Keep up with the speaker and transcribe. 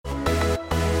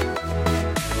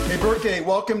Burke,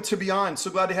 welcome to Beyond.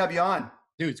 So glad to have you on.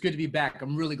 Dude, it's good to be back.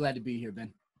 I'm really glad to be here,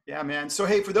 Ben. Yeah, man. So,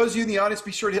 hey, for those of you in the audience,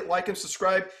 be sure to hit like and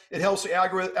subscribe. It helps the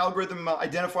algorithm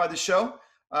identify the show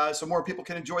so more people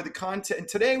can enjoy the content. And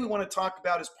today we want to talk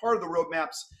about, as part of the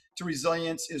roadmaps to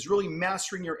resilience, is really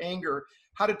mastering your anger,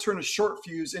 how to turn a short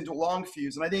fuse into a long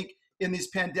fuse. And I think in these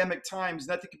pandemic times,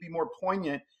 nothing could be more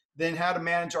poignant than how to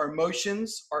manage our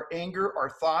emotions, our anger,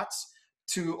 our thoughts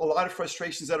to a lot of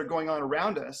frustrations that are going on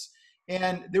around us.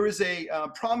 And there is a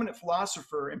prominent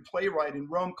philosopher and playwright in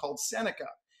Rome called Seneca.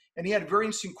 And he had a very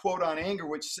interesting quote on anger,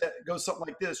 which goes something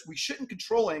like this: we shouldn't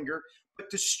control anger, but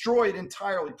destroy it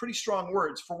entirely. Pretty strong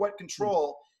words. For what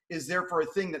control is there for a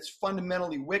thing that's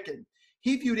fundamentally wicked?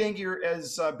 He viewed anger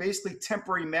as basically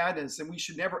temporary madness, and we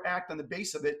should never act on the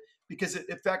base of it because it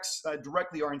affects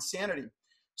directly our insanity.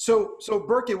 So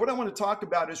Burke, what I want to talk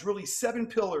about is really 7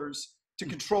 pillars to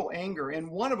control anger.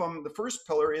 And one of them, the first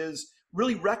pillar, is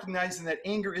really recognizing that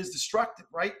anger is destructive,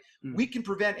 right? We can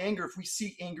prevent anger if we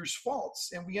see anger's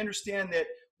faults, and we understand that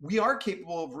we are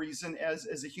capable of reason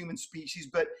as a human species,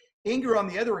 but anger, on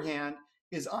the other hand,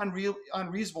 is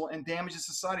unreasonable and damages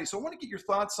society. So I want to get your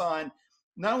thoughts on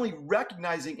not only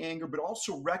recognizing anger, but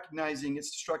also recognizing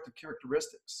its destructive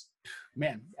characteristics.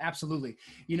 Man, absolutely.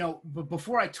 You know, but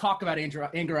before I talk about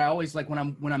anger, I always like when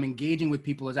I'm engaging with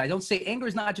people is I don't say anger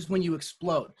is not just when you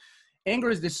explode.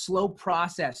 Anger is this slow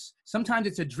process. Sometimes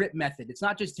it's a drip method. It's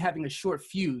not just having a short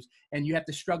fuse and you have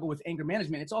to struggle with anger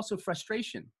management. It's also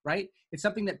frustration, right? It's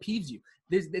something that peeves you.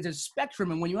 There's a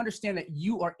spectrum, and when you understand that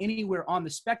you are anywhere on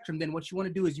the spectrum, then what you want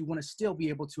to do is you want to still be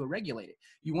able to regulate it.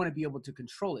 You want to be able to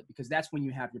control it, because that's when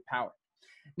you have your power.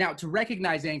 Now, to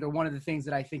recognize anger, one of the things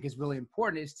that I think is really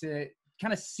important is to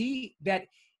kind of see that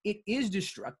it is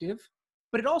destructive,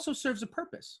 but it also serves a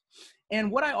purpose.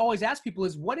 And what I always ask people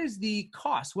is, what is the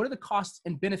cost? What are the costs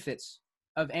and benefits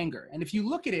of anger? And if you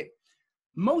look at it,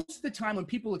 most of the time when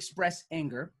people express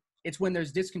anger, it's when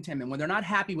there's discontentment, when they're not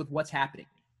happy with what's happening.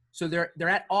 So they're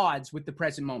at odds with the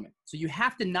present moment. So you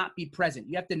have to not be present.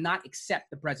 You have to not accept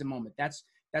the present moment. That's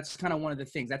kind of one of the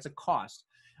things. That's a cost.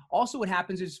 Also, what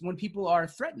happens is when people are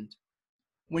threatened,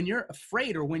 when you're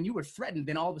afraid or when you were threatened,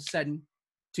 then all of a sudden,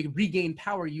 to regain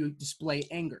power, you display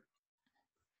anger.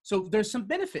 So there's some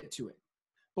benefit to it,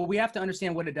 but we have to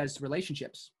understand what it does to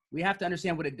relationships. We have to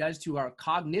understand what it does to our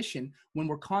cognition when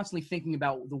we're constantly thinking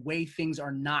about the way things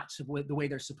are not the way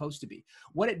they're supposed to be.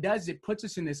 What it does, it puts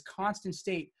us in this constant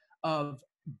state of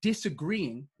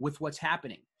disagreeing with what's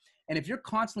happening. And if you're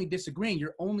constantly disagreeing,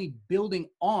 you're only building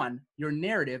on your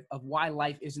narrative of why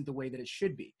life isn't the way that it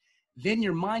should be. Then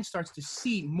your mind starts to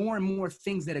see more and more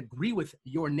things that agree with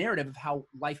your narrative of how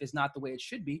life is not the way it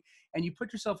should be. And you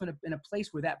put yourself in a place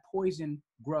where that poison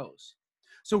grows.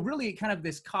 So really kind of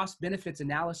this cost benefits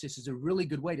analysis is a really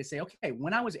good way to say, okay,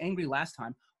 when I was angry last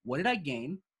time, what did I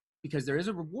gain? Because there is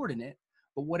a reward in it,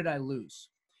 but what did I lose?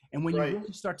 And when you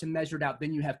really start to measure it out,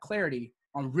 then you have clarity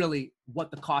on really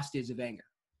what the cost is of anger.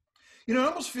 You know, it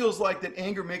almost feels like that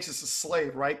anger makes us a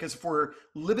slave, right? Because if we're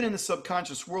living in the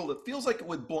subconscious world, it feels like it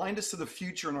would blind us to the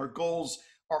future and our goals,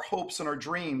 our hopes, and our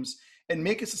dreams, and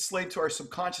make us a slave to our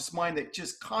subconscious mind that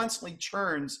just constantly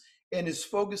churns and is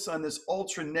focused on this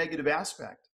ultra negative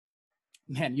aspect.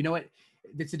 Man, you know what?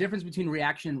 It's the difference between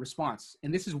reaction and response.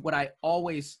 And this is what I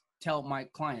always tell my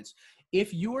clients.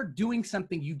 If you're doing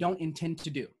something you don't intend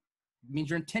to do, it means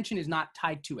your intention is not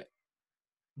tied to it,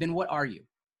 then what are you?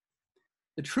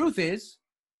 The truth is,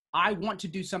 I want to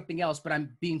do something else, but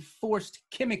I'm being forced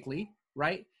chemically,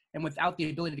 right? And without the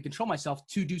ability to control myself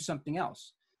to do something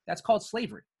else. That's called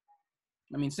slavery.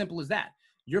 I mean, simple as that.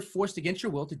 You're forced against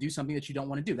your will to do something that you don't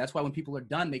want to do. That's why when people are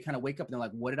done, they kind of wake up and they're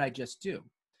like, what did I just do?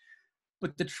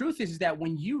 But the truth is that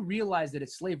when you realize that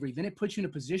it's slavery, then it puts you in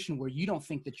a position where you don't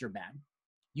think that you're bad.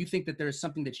 You think that there's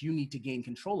something that you need to gain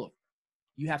control over.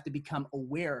 You have to become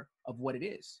aware of what it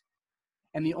is.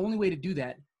 And the only way to do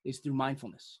that is through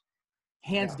mindfulness,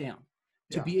 hands down,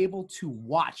 to be able to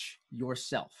watch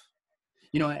yourself.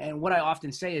 You know, and what I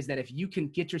often say is that if you can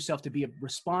get yourself to be a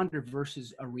responder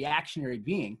versus a reactionary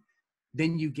being,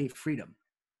 then you gain freedom.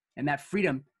 And that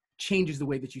freedom changes the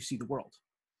way that you see the world.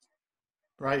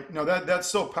 Right. No, that's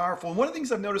so powerful. And one of the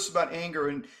things I've noticed about anger,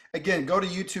 and again, go to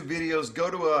YouTube videos, go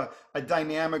to a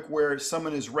dynamic where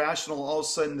someone is rational, all of a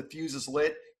sudden the fuse is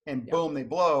lit and boom, they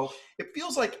blow. It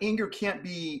feels like anger can't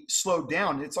be slowed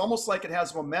down. It's almost like it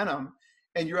has momentum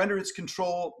and you're under its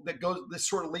control this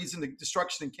sort of leads into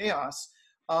destruction and chaos.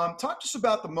 Talk to us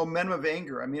about the momentum of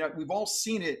anger. I mean, we've all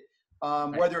seen it,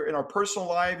 whether in our personal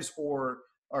lives or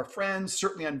our friends,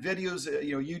 certainly on videos,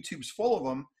 YouTube's full of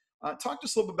them. Talk to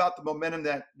us a little bit about the momentum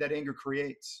that anger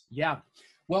creates. Yeah.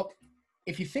 Well,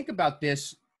 if you think about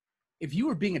this, if you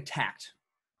were being attacked,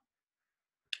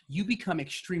 you become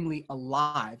extremely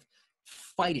alive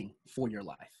fighting for your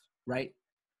life, right?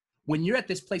 When you're at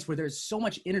this place where there's so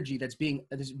much energy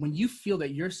when you feel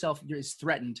that yourself is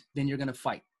threatened, then you're going to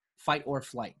fight or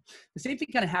flight. The same thing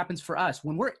kind of happens for us.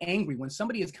 When we're angry, when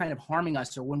somebody is kind of harming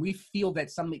us, or when we feel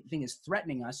that something is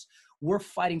threatening us, we're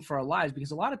fighting for our lives,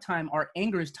 because a lot of time our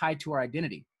anger is tied to our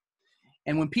identity.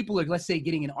 And when people are, let's say,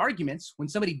 getting in arguments, when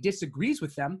somebody disagrees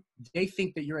with them, they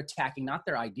think that you're attacking not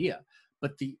their idea,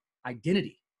 but the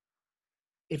identity.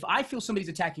 If I feel somebody's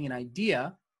attacking an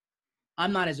idea,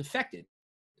 I'm not as affected.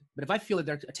 But if I feel that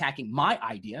they're attacking my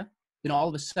idea, then all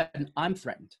of a sudden I'm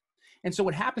threatened. And so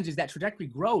what happens is that trajectory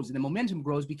grows and the momentum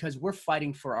grows because we're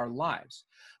fighting for our lives.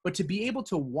 But to be able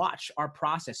to watch our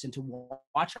process and to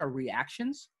watch our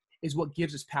reactions is what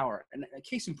gives us power. And a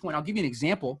case in point, I'll give you an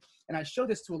example. And I show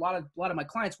this to a lot of my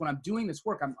clients when I'm doing this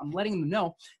work. I'm letting them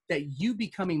know that you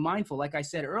becoming mindful, like I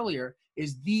said earlier,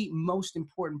 is the most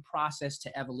important process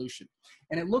to evolution.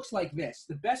 And it looks like this.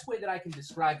 The best way that I can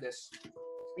describe this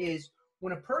is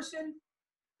when a person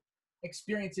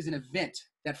experiences an event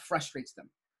that frustrates them.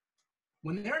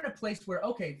 When they're in a place where,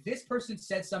 okay, this person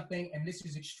said something and this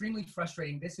is extremely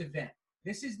frustrating, this event.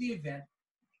 This is the event,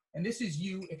 and this is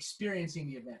you experiencing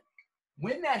the event.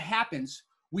 When that happens,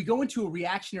 we go into a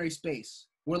reactionary space.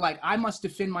 We're like, I must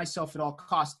defend myself at all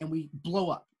costs, and we blow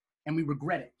up, and we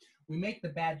regret it. We make the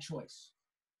bad choice.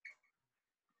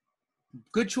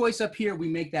 Good choice up here, we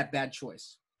make that bad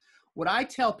choice. What I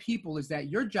tell people is that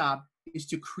your job is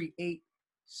to create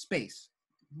space.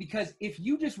 Because if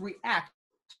you just react,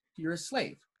 you're a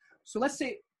slave. So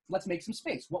let's make some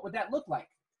space. What would that look like?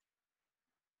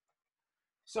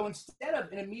 So instead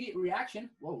of an immediate reaction,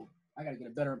 whoa, I gotta get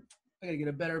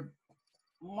a better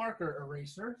marker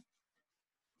eraser.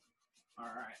 All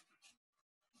right.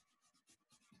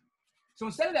 So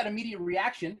instead of that immediate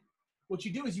reaction, what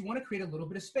you do is you want to create a little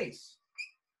bit of space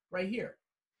right here.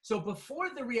 So before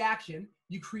the reaction,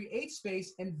 you create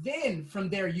space, and then from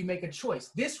there you make a choice.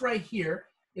 This right here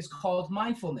is called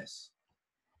mindfulness.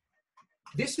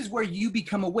 This is where you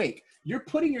become awake. You're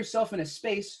putting yourself in a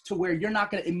space to where you're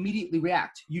not going to immediately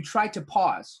react. You try to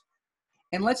pause.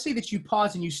 And let's say that you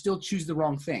pause and you still choose the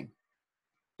wrong thing.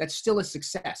 That's still a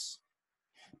success.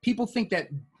 People think that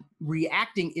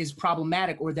reacting is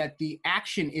problematic or that the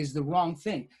action is the wrong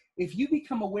thing. If you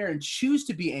become aware and choose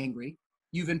to be angry,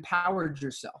 you've empowered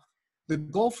yourself. The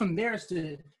goal from there is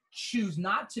to choose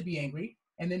not to be angry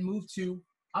and then move to,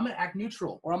 I'm going to act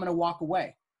neutral, or I'm going to walk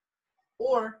away,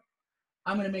 or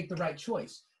I'm going to make the right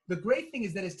choice. The great thing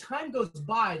is that as time goes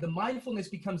by, the mindfulness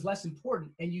becomes less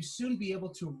important, and you soon be able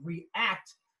to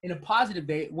react in a positive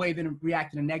way than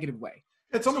react in a negative way.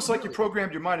 It's almost like you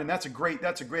programmed your mind, and that's a great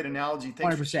analogy.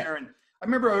 Thanks 100%. For sharing. I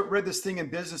remember I read this thing in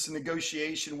business and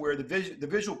negotiation where the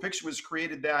visual picture was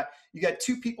created that you got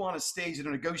two people on a stage that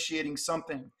are negotiating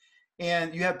something,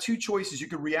 and you have two choices. You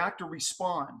could react or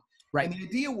respond. Right. And the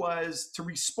idea was to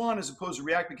respond as opposed to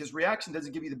react, because reaction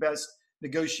doesn't give you the best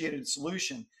negotiated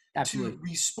solution. Absolutely. To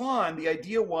respond, the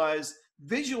idea was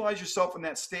visualize yourself on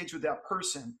that stage with that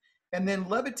person and then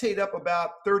levitate up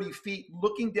about 30 feet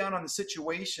looking down on the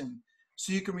situation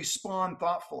so you can respond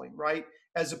thoughtfully, right?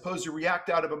 As opposed to react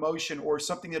out of emotion or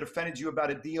something that offended you about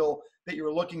a deal that you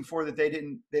were looking for that they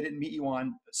didn't meet you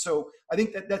on. So I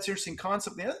think that's an interesting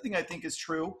concept. The other thing I think is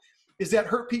true is that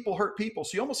hurt people hurt people.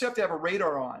 So you almost have to have a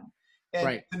radar on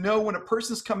and to know when a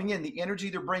person's coming in, the energy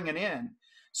they're bringing in.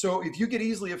 So if you get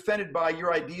easily offended by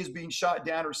your ideas being shot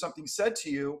down or something said to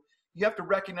you, you have to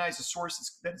recognize the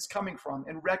source that it's coming from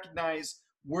and recognize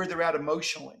where they're at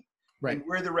emotionally, and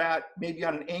where they're at maybe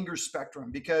on an anger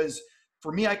spectrum. Because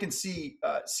for me, I can see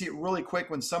it really quick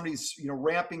when somebody's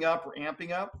ramping up or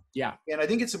amping up. Yeah, and I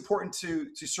think it's important to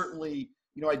certainly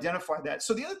identify that.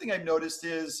 So the other thing I've noticed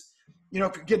is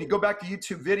again, you go back to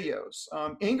YouTube videos.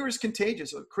 Anger is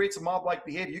contagious. It creates a mob-like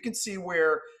behavior. You can see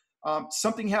where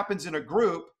something happens in a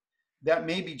group that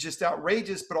may be just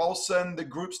outrageous, but all of a sudden the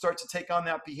group starts to take on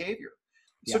that behavior.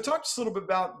 Yeah. So talk to us a little bit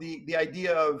about the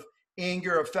idea of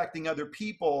anger affecting other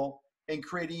people and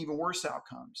creating even worse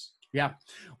outcomes. Yeah.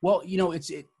 Well,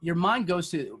 your mind goes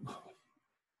to,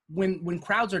 when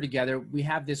crowds are together, we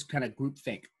have this kind of group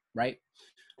think, right?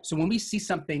 So when we see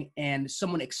something and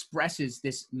someone expresses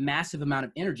this massive amount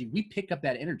of energy, we pick up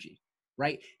that energy,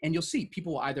 right? And you'll see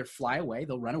people will either fly away,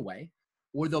 they'll run away,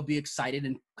 or they'll be excited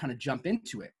and kind of jump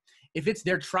into it. If it's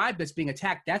their tribe that's being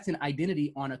attacked, that's an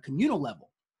identity on a communal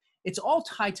level. It's all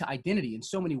tied to identity in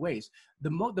so many ways.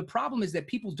 The problem is that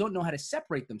people don't know how to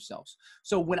separate themselves.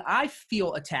 So when I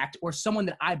feel attacked, or someone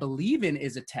that I believe in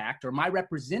is attacked, or my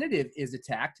representative is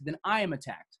attacked, then I am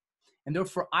attacked. And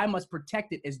therefore I must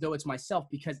protect it as though it's myself,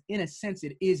 because in a sense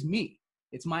it is me.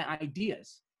 It's my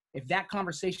ideas. If that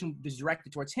conversation is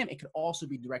directed towards him, it could also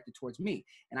be directed towards me,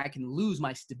 and I can lose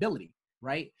my stability,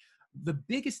 right? The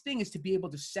biggest thing is to be able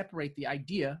to separate the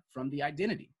idea from the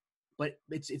identity. But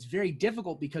it's very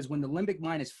difficult because when the limbic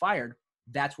mind is fired,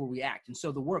 that's where we act. And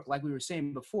so the work, like we were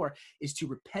saying before, is to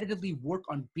repetitively work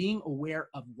on being aware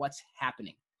of what's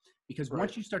happening. Because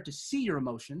once you start to see your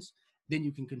emotions, then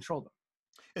you can control them.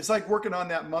 It's like working on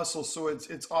that muscle, so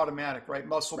it's automatic, right?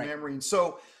 Muscle memory. And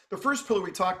so the first pillar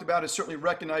we talked about is certainly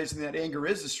recognizing that anger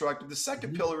is destructive. The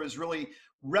second pillar is really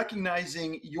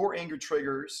recognizing your anger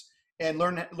triggers and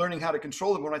learning how to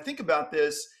control them. When I think about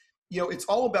this, it's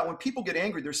all about when people get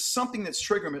angry, there's something that's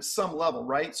triggering them at some level,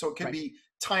 right? So it can be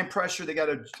time pressure. They got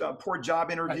a poor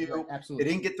job interview. They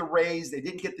didn't get the raise. They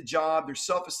didn't get the job. Their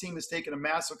self-esteem has taken a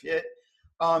massive hit.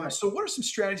 So what are some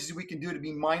strategies we can do to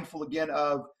be mindful again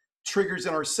of triggers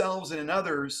in ourselves and in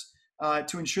others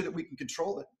to ensure that we can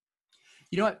control it?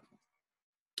 You know what?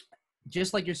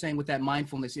 Just like you're saying with that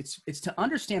mindfulness, it's to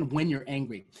understand when you're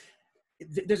angry.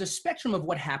 There's a spectrum of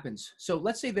what happens. So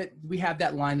let's say that we have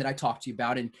that line that I talked to you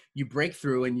about and you break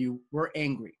through and you were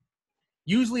angry.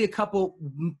 Usually a couple,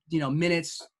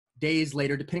 minutes, days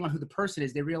later, depending on who the person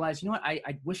is, they realize,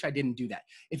 I wish I didn't do that.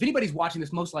 If anybody's watching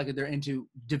this, most likely they're into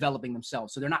developing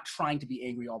themselves. So they're not trying to be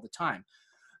angry all the time.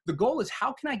 The goal is,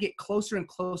 how can I get closer and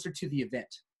closer to the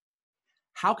event?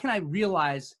 How can I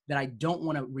realize that I don't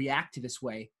want to react to this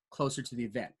way closer to the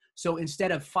event? So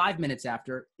instead of 5 minutes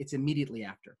after, it's immediately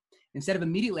after. Instead of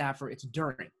immediately after, it's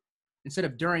during. Instead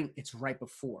of during, it's right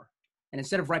before. And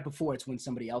instead of right before, it's when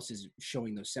somebody else is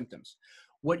showing those symptoms.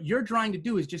 What you're trying to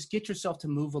do is just get yourself to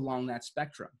move along that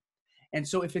spectrum. And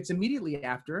so if it's immediately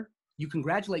after, you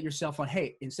congratulate yourself on,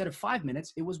 hey, instead of 5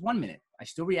 minutes, it was 1 minute. I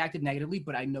still reacted negatively,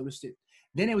 but I noticed it.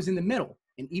 Then it was in the middle.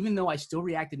 And even though I still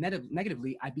reacted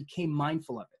negatively, I became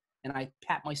mindful of it. And I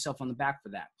pat myself on the back for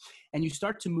that. And you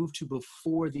start to move to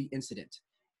before the incident.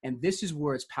 And this is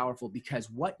where it's powerful, because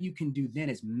what you can do then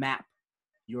is map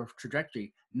your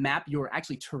trajectory, map your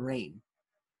actually terrain.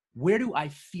 Where do I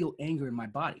feel anger in my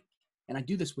body? And I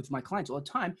do this with my clients all the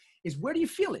time, is where do you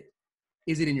feel it?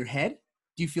 Is it in your head?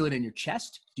 Do you feel it in your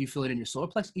chest? Do you feel it in your solar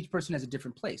plex? Each person has a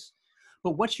different place.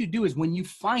 But what you do is when you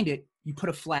find it, you put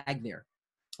a flag there,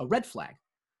 a red flag.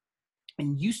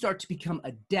 And you start to become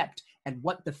adept at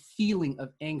what the feeling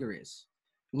of anger is.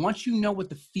 Once you know what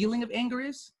the feeling of anger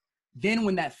is, then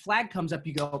when that flag comes up,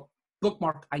 you go,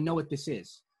 bookmark, I know what this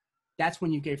is. That's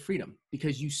when you get freedom,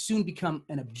 because you soon become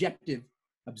an objective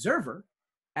observer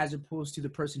as opposed to the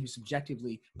person who's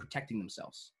subjectively protecting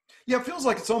themselves. Yeah, it feels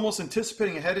like it's almost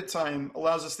anticipating ahead of time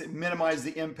allows us to minimize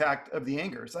the impact of the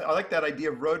anger. So I like that idea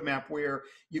of roadmap where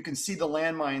you can see the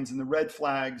landmines and the red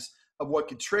flags of what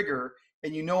could trigger,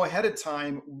 and you know ahead of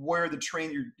time where the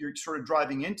train you're sort of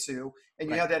driving into, and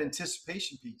you have that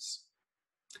anticipation piece.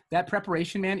 That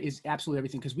preparation, man, is absolutely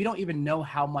everything, because we don't even know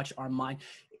how much our mind,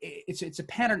 it's a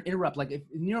pattern interrupt. Like if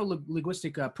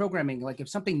neuro-linguistic programming, like if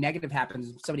something negative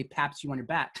happens, somebody pats you on your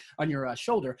back, on your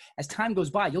shoulder, as time goes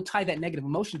by, you'll tie that negative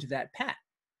emotion to that pat.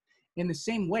 In the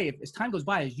same way, as time goes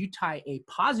by, as you tie a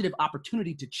positive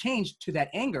opportunity to change to that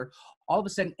anger, all of a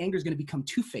sudden anger is going to become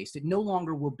two-faced. It no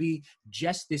longer will be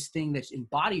just this thing that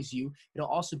embodies you. It'll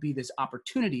also be this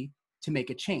opportunity to make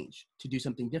a change, to do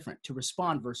something different, to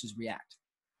respond versus react.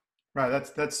 Right.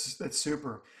 That's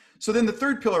super. So then the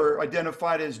third pillar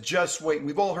identified as just wait.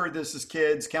 We've all heard this as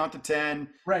kids, count to 10,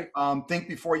 right? Think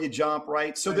before you jump,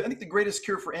 right? So I think the greatest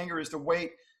cure for anger is to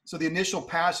wait. So the initial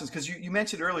passions, because you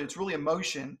mentioned earlier, it's really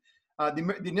emotion.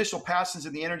 The initial passions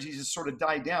and the energies just sort of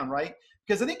die down, right?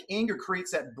 Because I think anger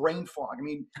creates that brain fog. I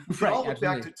mean, we can all look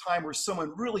back to a time where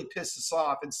someone really pissed us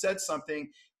off and said something,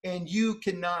 and you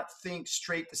cannot think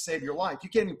straight to save your life. You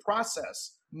can't even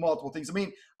process multiple things. I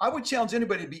mean, I would challenge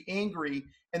anybody to be angry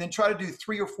and then try to do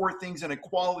 3 or 4 things in a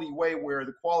quality way where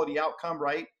the quality outcome,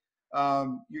 right?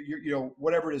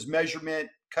 Whatever it is, measurement,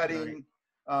 cutting,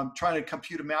 trying to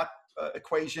compute a math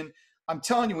equation. I'm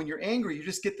telling you, when you're angry, you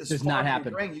just get this fog in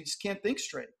your brain. You just can't think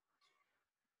straight.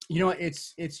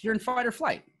 It's you're in fight or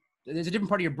flight. There's a different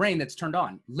part of your brain that's turned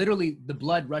on. Literally, the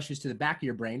blood rushes to the back of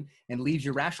your brain and leaves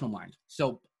your rational mind.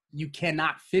 So you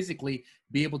cannot physically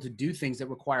be able to do things that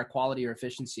require quality or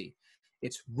efficiency.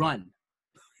 It's run.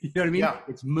 You know what I mean? Yeah.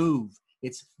 It's move.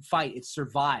 It's fight. It's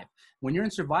survive. When you're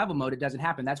in survival mode, it doesn't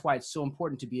happen. That's why it's so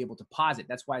important to be able to pause it.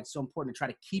 That's why it's so important to try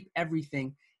to keep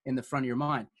everything in the front of your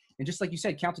mind. And just like you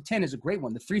said, count to 10 is a great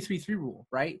one. The 3-3-3 rule,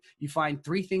 right? You find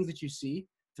 3 things that you see,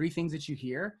 3 things that you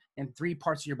hear, and 3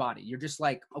 parts of your body. You're just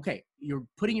like, okay, you're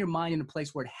putting your mind in a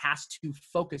place where it has to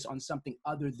focus on something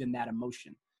other than that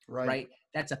emotion, right?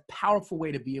 That's a powerful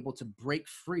way to be able to break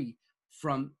free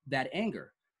from that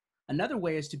anger. Another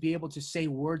way is to be able to say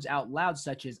words out loud,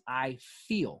 such as, I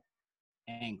feel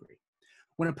angry.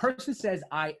 When a person says,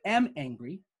 I am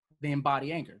angry, they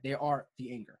embody anger. They are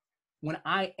the anger. When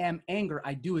I am anger,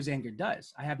 I do as anger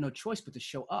does. I have no choice but to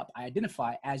show up. I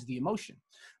identify as the emotion.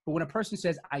 But when a person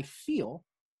says, I feel,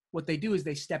 what they do is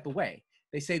they step away.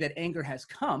 They say that anger has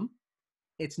come.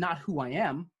 It's not who I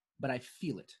am, but I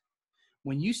feel it.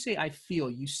 When you say I feel,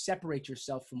 you separate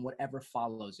yourself from whatever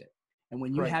follows it. And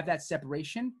when you have that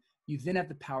separation, you then have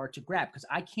the power to grab, because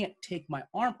I can't take my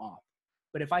arm off.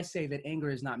 But if I say that anger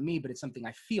is not me, but it's something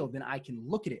I feel, then I can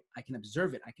look at it. I can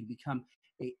observe it. I can become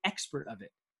an expert of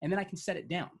it. And then I can set it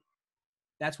down.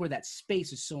 That's where that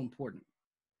space is so important.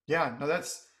 Yeah, no,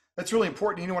 that's really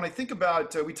important. You know, when I think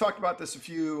about, we talked about this a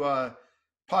few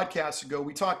podcasts ago,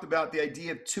 we talked about the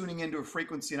idea of tuning into a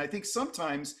frequency. And I think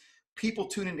sometimes people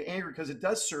tune into anger because it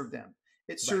does serve them.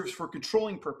 It serves for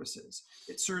controlling purposes.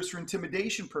 It serves for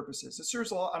intimidation purposes. It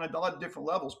serves on a lot of different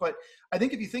levels. But I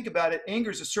think if you think about it,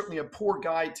 anger is certainly a poor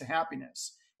guide to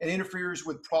happiness. It interferes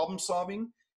with problem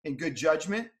solving and good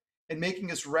judgment and making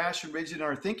us rash and rigid in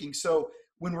our thinking. So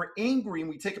when we're angry and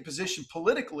we take a position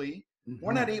politically,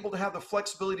 we're not able to have the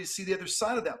flexibility to see the other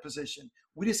side of that position.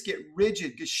 We just get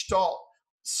rigid, gestalt,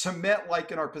 cement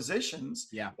like in our positions.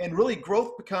 Yeah. And really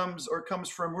growth comes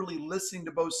from really listening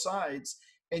to both sides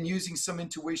and using some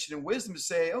intuition and wisdom to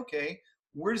say, okay,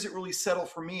 where does it really settle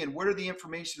for me? And where are the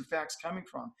information and facts coming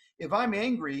from? If I'm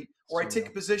angry or I take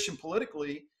a position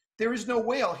politically, there is no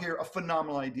way I'll hear a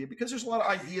phenomenal idea, because there's a lot of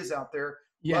ideas out there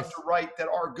left to right that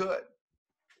are good.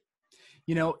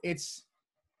 You know, it's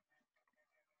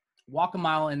walk a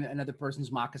mile in another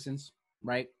person's moccasins,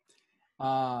 right?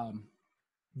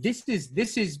 This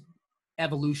is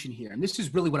evolution here. And this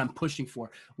is really what I'm pushing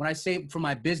for. When I say for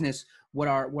my business, what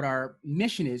our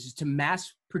mission is to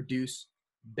mass produce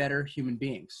better human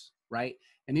beings, right?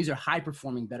 And these are high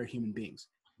performing, better human beings,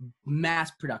 mass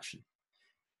production.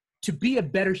 To be a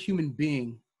better human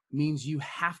being means you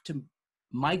have to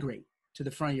migrate to the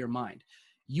front of your mind.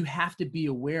 You have to be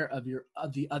aware of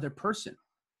the other person.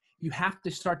 You have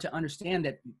to start to understand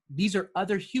that these are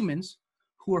other humans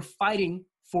who are fighting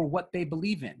for what they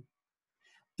believe in.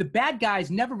 The bad guys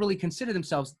never really consider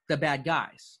themselves the bad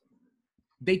guys.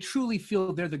 They truly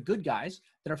feel they're the good guys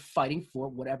that are fighting for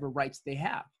whatever rights they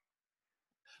have.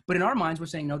 But in our minds, we're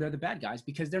saying, no, they're the bad guys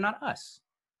because they're not us.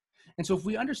 And so if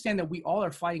we understand that we all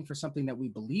are fighting for something that we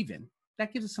believe in,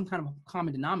 that gives us some kind of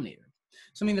common denominator.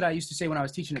 Something that I used to say when I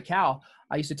was teaching at Cal,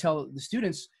 I used to tell the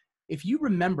students, if you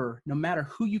remember, no matter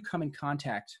who you come in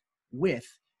contact with,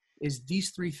 is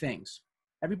these three things.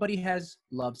 Everybody has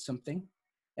loved something,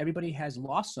 everybody has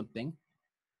lost something,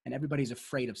 and everybody's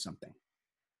afraid of something.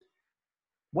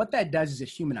 What that does is it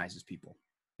humanizes people.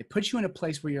 It puts you in a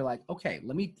place where you're like, okay,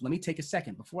 let me take a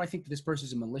second. Before I think that this person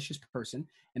is a malicious person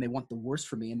and they want the worst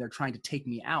for me and they're trying to take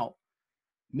me out,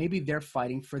 maybe they're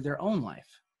fighting for their own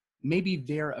life. Maybe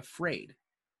they're afraid.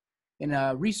 In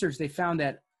research, they found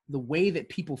that the way that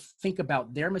people think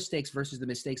about their mistakes versus the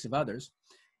mistakes of others,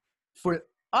 for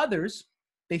others,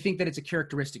 they think that it's a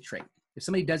characteristic trait. If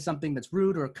somebody does something that's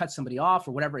rude or cuts somebody off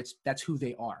or whatever, that's who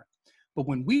they are. But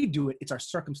when we do it, it's our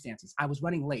circumstances. I was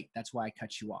running late. That's why I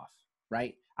cut you off,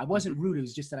 right? I wasn't rude. It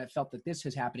was just that I felt that this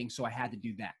was happening, so I had to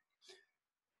do that.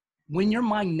 When your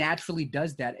mind naturally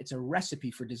does that, it's a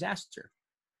recipe for disaster.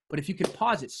 But if you can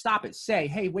pause it, stop it, say,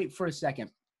 hey, wait for a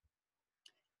second.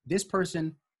 This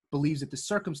person believes that the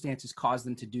circumstances caused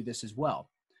them to do this as well.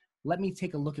 Let me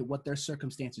take a look at what their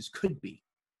circumstances could be.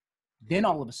 Then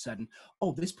all of a sudden,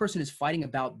 oh, this person is fighting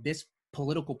about this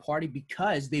political party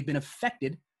because they've been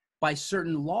affected by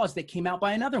certain laws that came out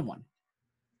by another one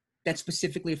that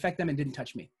specifically affect them and didn't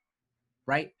touch me,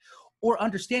 right? Or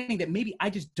understanding that maybe I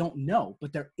just don't know,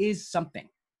 but there is something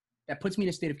that puts me in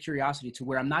a state of curiosity to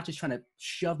where I'm not just trying to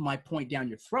shove my point down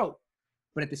your throat,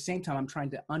 but at the same time, I'm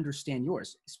trying to understand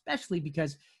yours, especially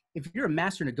because if you're a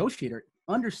master negotiator,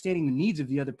 understanding the needs of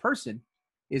the other person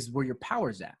is where your power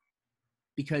is at.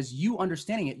 Because you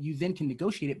understanding it, you then can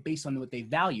negotiate it based on what they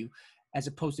value, as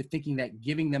opposed to thinking that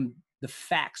giving them the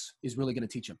facts is really going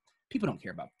to teach them. People don't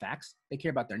care about facts. They care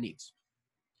about their needs.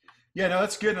 Yeah, no,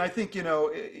 that's good. And I think,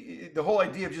 the whole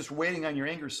idea of just waiting on your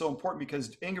anger is so important,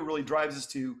 because anger really drives us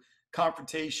to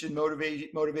confrontation,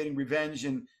 motivating revenge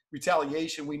and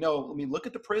retaliation. We know, look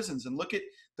at the prisons and look at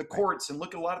the courts and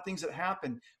look at a lot of things that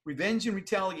happen. Revenge and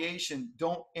retaliation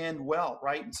don't end well,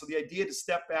 right? And so the idea to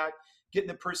step back, get in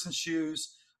the person's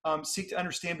shoes, seek to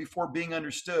understand before being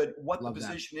understood what the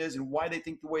position is and why they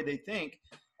think the way they think.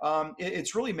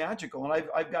 It's really magical. And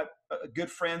I've got good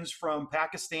friends from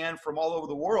Pakistan, from all over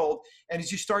the world. And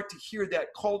as you start to hear that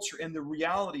culture and the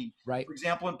reality, right. For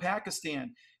example, in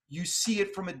Pakistan, you see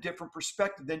it from a different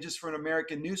perspective than just from an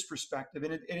American news perspective.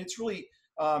 And it's really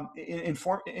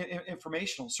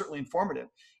informational, certainly informative.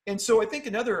 And so I think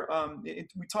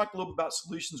we talked a little bit about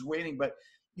solutions waiting, but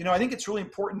I think it's really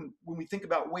important when we think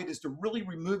about wait is to really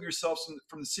remove yourself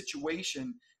from the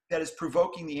situation that is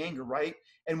provoking the anger, right?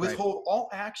 And withhold all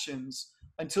actions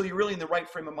until you're really in the right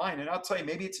frame of mind. And I'll tell you,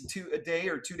 maybe it's a day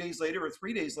or 2 days later or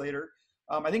 3 days later.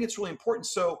 I think it's really important.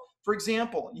 So, for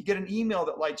example, you get an email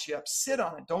that lights you up, sit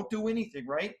on it, don't do anything,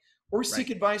 right? Or seek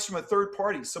advice from a third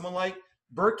party, someone like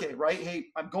Berkay, right? Hey,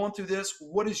 I'm going through this.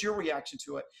 What is your reaction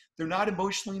to it? They're not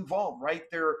emotionally involved, right?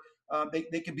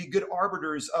 They can be good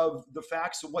arbiters of the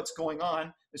facts of what's going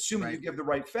on, assuming you give the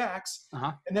right facts.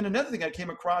 And then another thing I came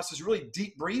across is really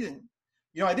deep breathing.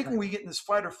 I think when we get in this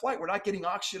fight or flight, we're not getting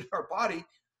oxygen in our body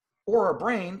or our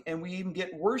brain, and we even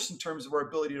get worse in terms of our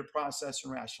ability to process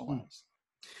and rationalize.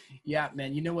 Yeah,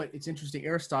 man. You know what? It's interesting.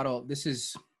 Aristotle, this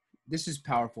is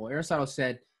powerful. Aristotle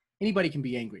said anybody can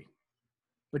be angry,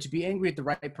 but to be angry at the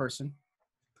right person,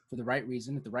 for the right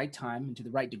reason, at the right time, and to the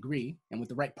right degree, and with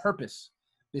the right purpose,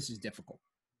 this is difficult.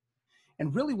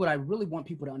 And really what I really want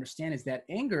people to understand is that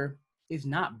anger is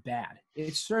not bad.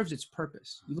 It serves its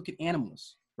purpose. You look at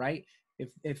animals, right?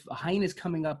 If a hyena is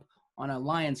coming up on a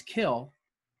lion's kill,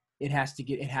 it has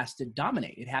to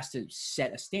dominate. It has to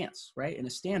set a stance, right? And a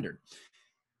standard.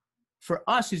 For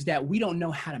us is that we don't know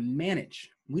how to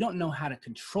manage. We don't know how to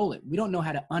control it. We don't know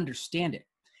how to understand it.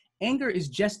 Anger is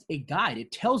just a guide.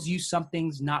 It tells you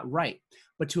something's not right.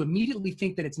 But to immediately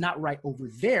think that it's not right over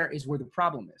there is where the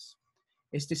problem is.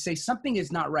 Is to say something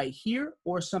is not right here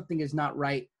or something is not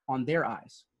right on their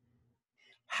eyes.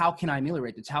 How can I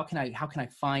ameliorate this? How can I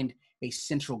find a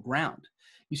central ground?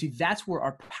 You see, that's where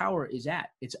our power is at.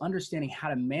 It's understanding how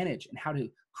to manage and how to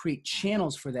create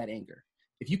channels for that anger.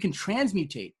 If you can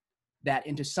transmutate that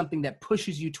into something that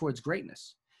pushes you towards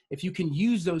greatness, if you can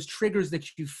use those triggers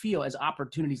that you feel as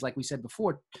opportunities, like we said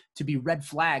before, to be red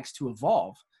flags to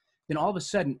evolve, then all of a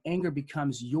sudden anger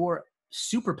becomes your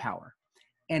superpower.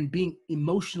 And being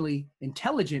emotionally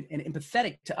intelligent and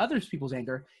empathetic to other people's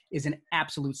anger is an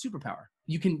absolute superpower.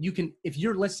 You can, if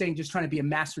you're, let's say, just trying to be a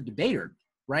master debater,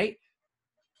 right?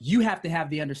 You have to have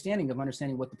the understanding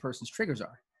what the person's triggers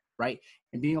are, right?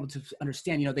 And being able to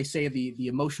understand, they say the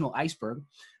emotional iceberg,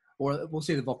 or we'll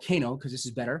say the volcano, because this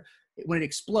is better. When it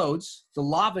explodes, the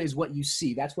lava is what you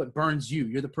see. That's what burns you.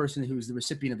 You're the person who is the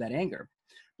recipient of that anger.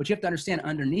 But you have to understand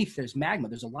underneath there's magma.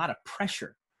 There's a lot of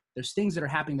pressure. There's things that are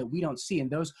happening that we don't see,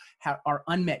 and those are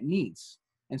unmet needs.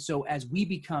 And so as we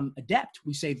become adept,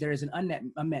 we say there is an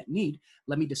unmet need.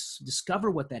 Let me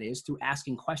discover what that is through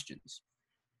asking questions.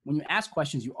 When you ask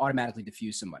questions, you automatically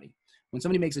diffuse somebody. When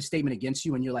somebody makes a statement against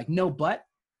you and you're like, no, but,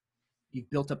 you've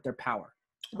built up their power.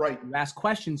 Right. You ask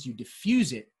questions, you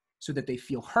diffuse it so that they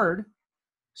feel heard,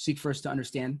 seek first to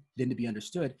understand, then to be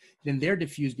understood. Then they're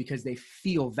diffused because they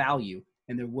feel value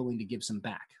and they're willing to give some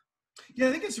back. Yeah,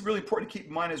 I think it's really important to keep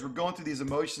in mind as we're going through these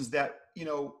emotions that,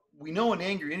 we know in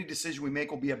anger, any decision we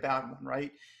make will be a bad one,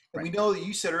 right? And we know that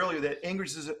you said earlier that anger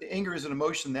is an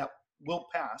emotion that will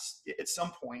pass at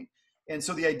some point. And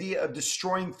so the idea of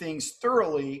destroying things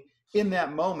thoroughly in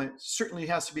that moment certainly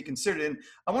has to be considered. And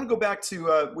I want to go back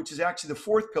to, which is actually the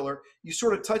fourth pillar. You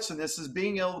sort of touched on this, is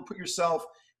being able to put yourself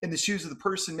in the shoes of the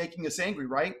person making us angry,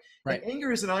 right? And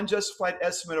anger is an unjustified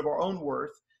estimate of our own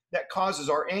worth that causes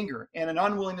our anger, and an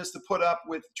unwillingness to put up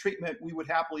with treatment we would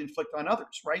happily inflict on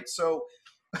others, right? So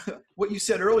what you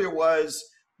said earlier was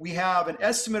we have an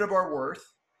estimate of our worth,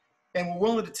 and we're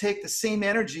willing to take the same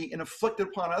energy and inflict it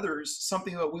upon others,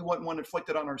 something that we wouldn't want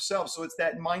inflicted on ourselves. So it's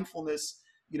that mindfulness,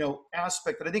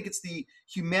 aspect that I think it's the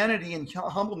humanity and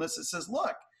humbleness that says,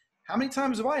 look, how many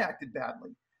times have I acted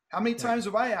badly? How many times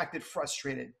have I acted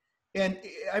frustrated? And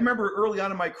I remember early on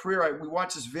in my career, we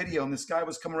watched this video, and this guy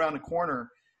was coming around the corner,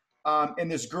 and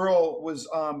this girl was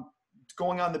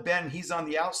going on the bend. He's on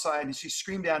the outside, and she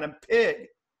screamed at him, "Pig!"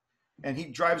 And he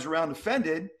drives around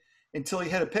offended until he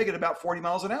hit a pig at about 40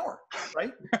 miles an hour,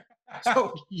 right?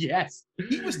 So yes,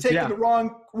 he was taking the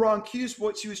wrong cues for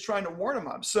what she was trying to warn him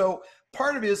of. So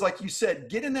part of it is, like you said,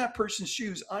 get in that person's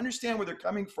shoes, understand where they're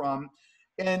coming from.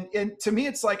 And to me,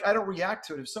 it's like, I don't react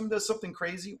to it. If someone does something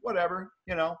crazy, whatever,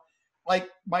 like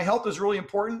my health is really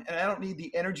important, and I don't need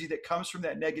the energy that comes from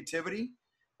that negativity.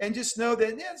 And just know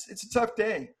that it's a tough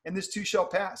day, and this too shall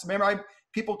pass. Remember,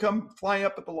 people come flying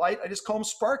up at the light. I just call them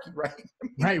Sparky, right?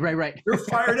 Right. They're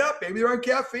fired up. Maybe they're on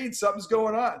caffeine. Something's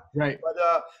going on. Right. But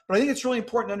I think it's really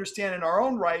important to understand in our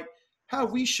own right, how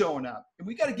are we showing up? And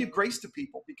we got to give grace to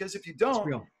people, because if you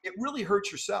don't, it really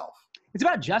hurts yourself. It's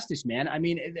about justice, man. I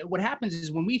mean, what happens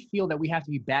is when we feel that we have to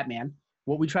be Batman,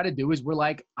 what we try to do is we're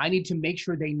like, I need to make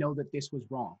sure they know that this was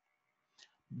wrong.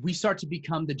 we start to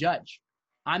become the judge.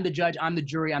 I'm the judge, I'm the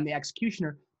jury, I'm the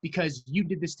executioner. Because you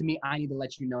did this to me, I need to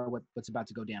let you know what's about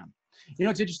to go down. You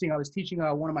know, it's interesting. I was teaching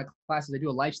one of my classes. I do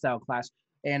a lifestyle class.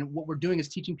 And what we're doing is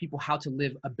teaching people how to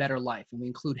live a better life. And we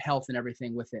include health and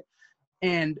everything with it.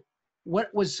 And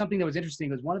what was something that was interesting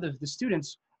was one of the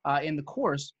students in the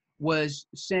course was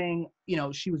saying, you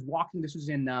know, she was walking, this was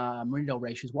in Marina Del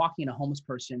Rey. She was walking and a homeless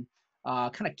person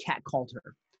kind of catcalled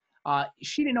her.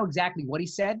 She didn't know exactly what he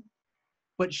said,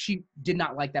 but she did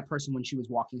not like that person when she was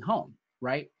walking home,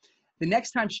 right? The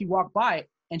next time she walked by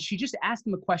and she just asked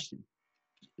him a question.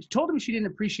 She told him she didn't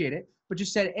appreciate it, but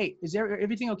just said, hey, is there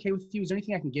everything okay with you? Is there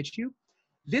anything I can get you?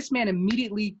 This man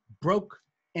immediately broke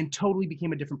and totally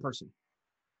became a different person.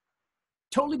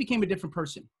 Totally became a different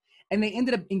person. And they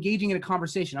ended up engaging in a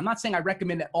conversation. I'm not saying I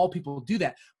recommend that all people do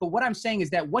that, but what I'm saying is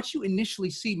that what you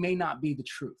initially see may not be the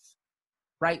truth,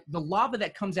 right? The lava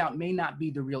that comes out may not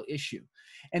be the real issue.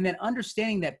 And then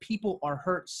understanding that people are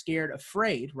hurt, scared,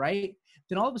 afraid, right?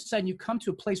 Then all of a sudden you come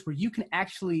to a place where you can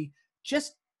actually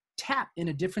just tap in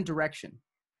a different direction.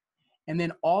 And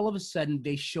then all of a sudden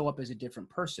they show up as a different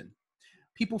person.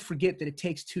 People forget that it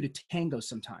takes two to tango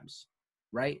sometimes,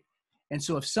 right? And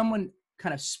so if someone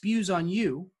kind of spews on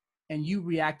you and you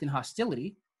react in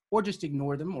hostility or just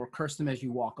ignore them or curse them as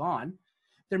you walk on,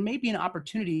 there may be an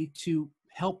opportunity to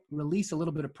help release a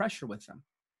little bit of pressure with them.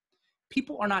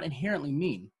 People are not inherently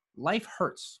mean. Life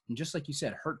hurts. And just like you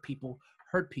said, hurt people.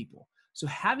 So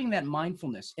having that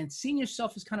mindfulness and seeing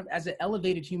yourself as kind of as an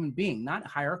elevated human being, not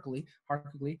hierarchically,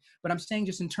 but I'm saying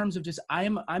just in terms of just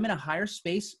I'm in a higher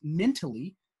space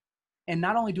mentally. And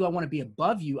not only do I want to be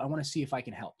above you, I want to see if I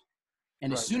can help.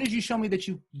 And as soon as you show me that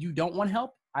you don't want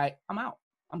help, I'm out.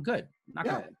 I'm good. I'm not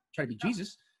going to try to be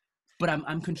Jesus, but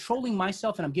I'm controlling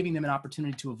myself and I'm giving them an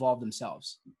opportunity to evolve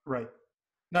themselves. Right.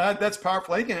 No, that's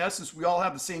powerful. I think in essence, we all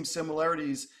have the same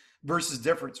similarities versus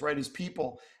difference, right? As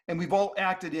people, and we've all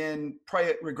acted in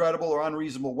probably regrettable or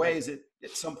unreasonable ways at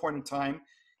some point in time.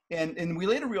 And we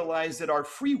later realize that our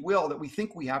free will that we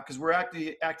think we have, because we're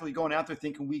actively going out there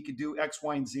thinking we could do X,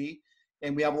 Y, and Z,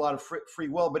 and we have a lot of free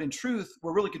will, but in truth,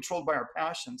 we're really controlled by our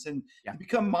passions. And to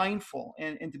become mindful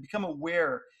and to become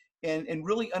aware and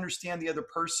really understand the other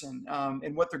person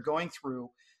and what they're going through,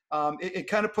 it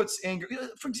kind of puts anger.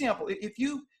 For example, if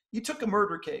you took a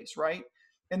murder case, right?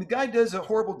 And the guy does a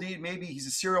horrible deed. Maybe he's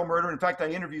a serial murderer. In fact, I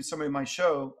interviewed somebody in my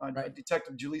show,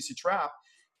 Detective Julissa Trapp,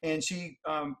 and she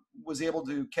was able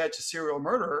to catch a serial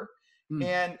murderer.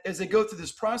 And as they go through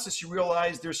this process, you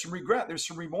realize there's some regret, there's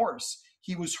some remorse.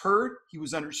 He was heard, he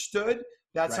was understood.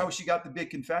 That's how she got the big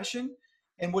confession.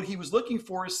 And what he was looking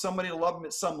for is somebody to love him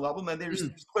at some level. And there's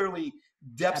clearly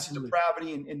depths of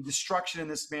depravity and destruction in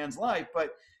this man's life.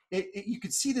 But you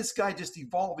could see this guy just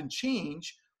evolve and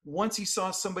change once he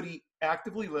saw somebody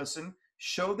actively listen,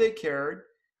 show they cared,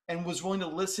 and was willing to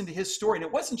listen to his story. And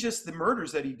it wasn't just the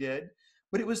murders that he did,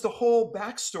 but it was the whole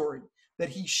backstory that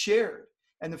he shared.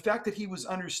 And the fact that he was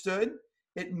understood,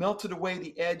 it melted away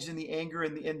the edge and the anger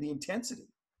and the intensity.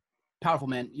 Powerful,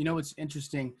 man. You know, it's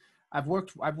interesting. I've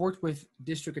worked with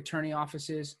district attorney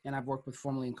offices, and I've worked with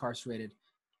formerly incarcerated.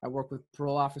 I work with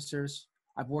parole officers.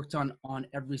 I've worked on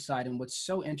every side. And what's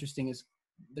so interesting is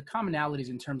the commonalities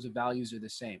in terms of values are the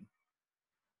same.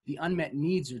 The unmet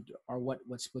needs are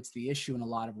what's the issue in a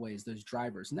lot of ways, those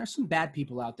drivers. And there's some bad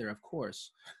people out there, of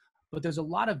course, but there's a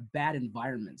lot of bad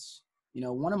environments. You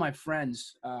know, one of my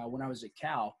friends, when I was at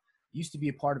Cal, used to be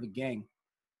a part of a gang.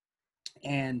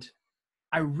 And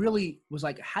I really was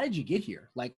like, how did you get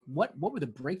here? Like, what were the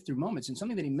breakthrough moments? And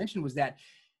something that he mentioned was that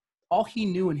all he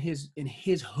knew in his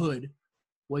hood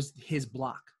was his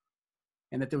block,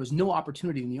 and that there was no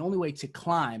opportunity. And the only way to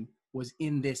climb was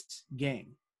in this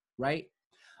gang, right?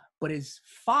 But his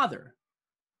father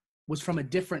was from a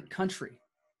different country.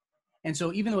 And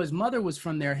so even though his mother was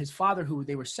from there, his father, who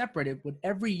they were separated, would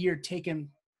every year take him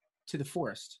to the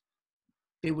forest.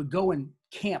 They would go and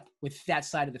camp with that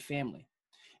side of the family.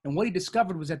 And what he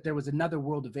discovered was that there was another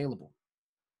world available.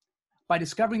 By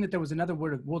discovering that there was another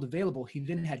world available, he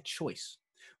then had choice.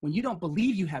 When you don't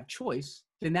believe you have choice,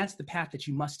 then that's the path that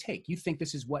you must take. You think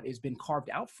this is what has been carved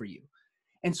out for you.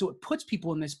 And so it puts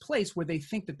people in this place where they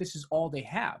think that this is all they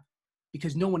have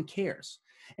because no one cares.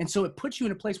 And so it puts you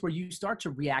in a place where you start to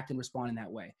react and respond in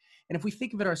that way. And if we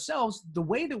think of it ourselves, the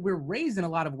way that we're raised in a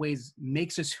lot of ways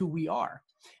makes us who we are.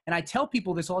 And I tell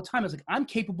people this all the time. It's like, I'm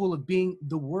capable of being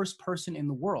the worst person in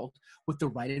the world with the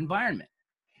right environment.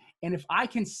 And if I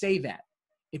can say that,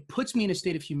 it puts me in a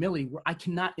state of humility where I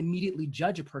cannot immediately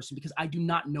judge a person because I do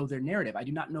not know their narrative. I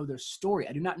do not know their story.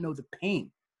 I do not know the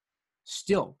pain.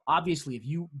 Still, obviously, if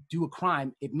you do a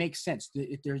crime, it makes sense.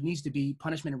 There needs to be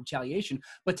punishment and retaliation.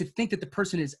 But to think that the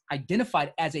person is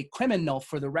identified as a criminal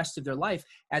for the rest of their life,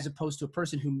 as opposed to a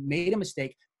person who made a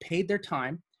mistake, paid their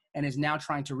time, and is now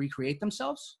trying to recreate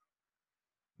themselves,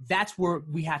 that's where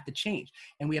we have to change.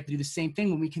 And we have to do the same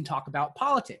thing when we can talk about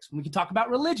politics, when we can talk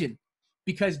about religion.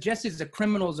 Because just as a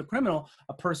criminal is a criminal,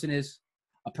 a person is,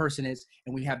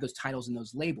 and we have those titles and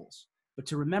those labels. But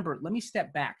to remember, let me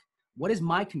step back. What is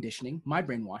my conditioning, my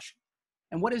brainwashing,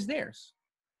 and what is theirs?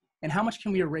 And how much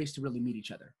can we erase to really meet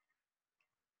each other?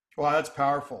 Wow, that's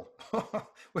powerful.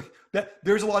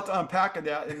 There's a lot to unpack in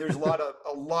that, and there's a lot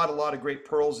of great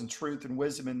pearls and truth and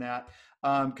wisdom in that.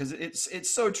 Because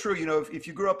it's so true. You know, if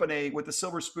you grew up with a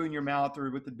silver spoon in your mouth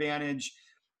or with advantage,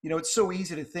 you know, it's so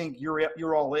easy to think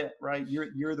you're all it, right?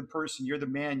 You're the person, you're the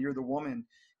man, you're the woman.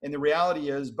 And the reality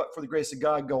is, but for the grace of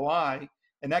God, go I.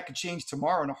 And that could change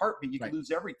tomorrow in a heartbeat. You could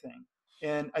lose everything.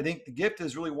 And I think the gift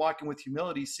is really walking with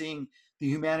humility, seeing the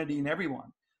humanity in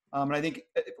everyone. And I think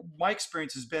my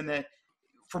experience has been that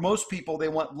for most people, they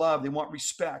want love, they want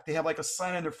respect. They have like a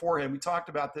sign on their forehead. We talked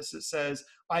about this. It says,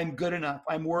 I'm good enough,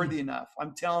 I'm worthy enough,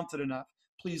 I'm talented enough.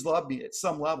 Please love me at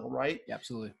some level, right? Yeah,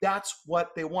 absolutely. That's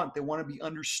what they want. They want to be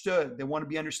understood. They want to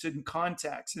be understood in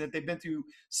context. And if they've been through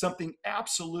something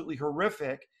absolutely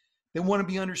horrific, they want to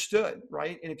be understood,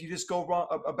 right? And if you just go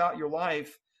about your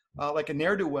life like a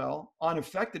ne'er-do-well,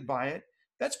 unaffected by it,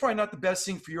 that's probably not the best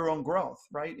thing for your own growth,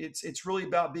 right? It's really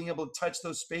about being able to touch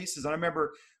those spaces. And I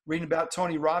remember reading about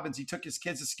Tony Robbins. He took his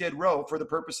kids to Skid Row for the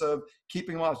purpose of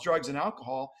keeping them off drugs and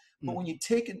alcohol. But when you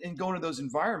take it and go into those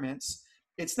environments,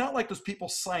 it's not like those people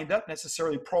signed up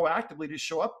necessarily proactively to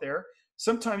show up there.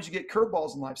 Sometimes you get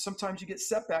curveballs in life. Sometimes you get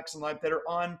setbacks in life that are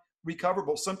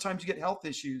unrecoverable. Sometimes you get health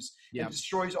issues. It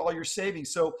destroys all your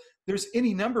savings. So there's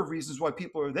any number of reasons why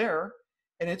people are there,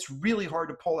 and it's really hard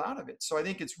to pull out of it. So I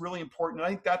think it's really important. And I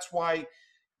think that's why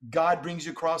God brings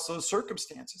you across those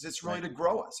circumstances. It's really to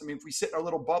grow us. I mean, if we sit in our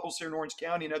little bubbles here in Orange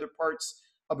County and other parts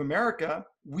of America,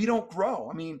 we don't grow.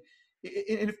 I mean,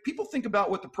 and if people think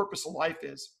about what the purpose of life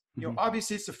is, you know,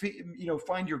 obviously it's to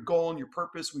find your goal and your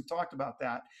purpose. We've talked about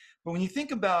that. But when you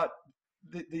think about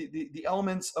the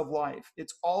elements of life,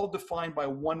 it's all defined by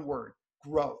one word: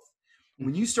 growth.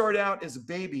 When you start out as a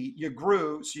baby, you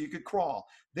grew so you could crawl.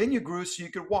 Then you grew so you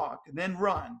could walk, and then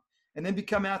run, and then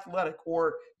become athletic.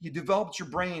 Or you developed your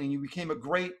brain and you became a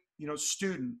great,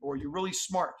 student, or you're really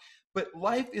smart. But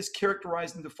life is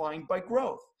characterized and defined by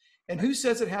growth. And who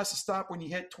says it has to stop when you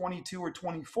hit 22 or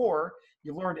 24?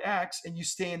 You learned X and you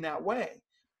stay in that way.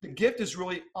 The gift is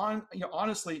really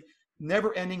honestly,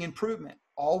 never-ending improvement,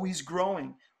 always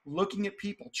growing, looking at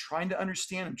people, trying to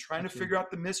understand them, trying to figure out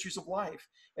the mysteries of life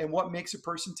and what makes a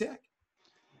person tick.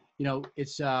 You know,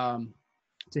 it's to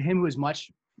him who is much,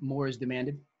 more is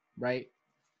demanded, right?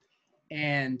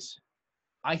 And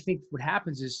I think what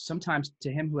happens is sometimes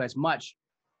to him who has much,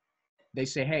 they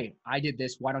say, hey, I did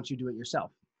this, why don't you do it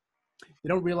yourself? They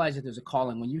don't realize that there's a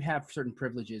calling. When you have certain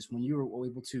privileges, when you are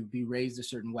able to be raised a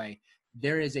certain way,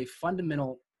 there is a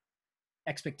fundamental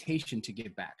expectation to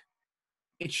give back.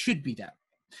 It should be that.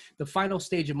 The final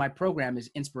stage of my program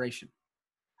is inspiration.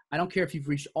 I don't care if you've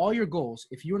reached all your goals.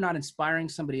 If you're not inspiring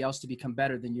somebody else to become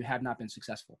better, then you have not been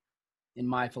successful, in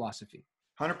my philosophy.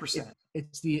 100%.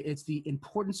 It's the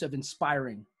importance of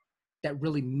inspiring that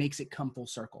really makes it come full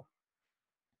circle.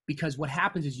 Because what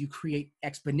happens is you create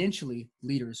exponentially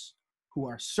leaders who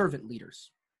are servant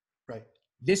leaders. Right.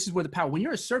 This is where the power, when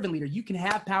you're a servant leader, you can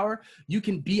have power, you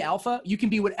can be alpha, you can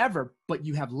be whatever, but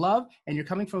you have love and you're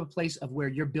coming from a place of where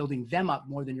you're building them up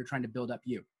more than you're trying to build up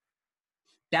you.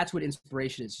 That's what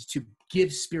inspiration is to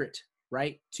give spirit,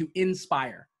 right? To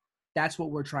inspire. That's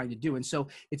what we're trying to do. And so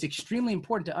it's extremely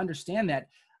important to understand that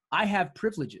I have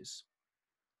privileges,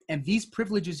 and these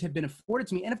privileges have been afforded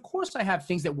to me. And of course I have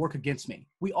things that work against me.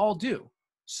 We all do.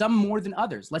 Some more than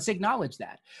others. Let's acknowledge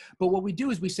that. But what we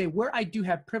do is we say, where I do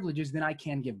have privileges, then I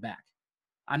can give back.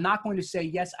 I'm not going to say,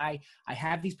 yes, I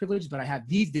have these privileges, but I have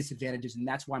these disadvantages, and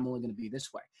that's why I'm only going to be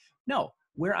this way. No,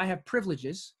 where I have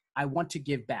privileges, I want to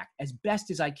give back as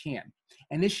best as I can.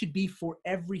 And this should be for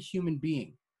every human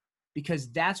being,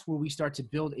 because that's where we start to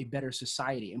build a better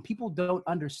society. And people don't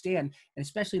understand, and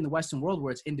especially in the Western world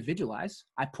where it's individualized,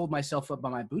 I pulled myself up by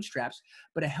my bootstraps,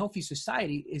 but a healthy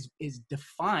society is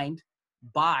defined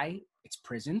by its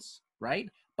prisons, right?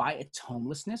 By its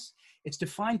homelessness. It's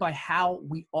defined by how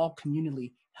we all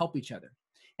communally help each other.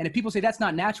 And if people say that's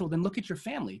not natural, then look at your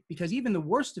family, because even the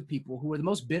worst of people who are the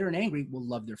most bitter and angry will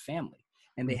love their family.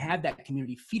 And they have that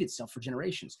community feed itself for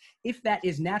generations. If that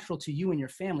is natural to you and your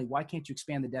family, why can't you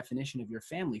expand the definition of your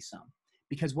family some?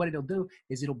 because what it'll do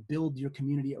is it'll build your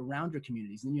community around your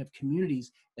communities. And then you have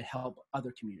communities that help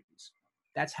other communities.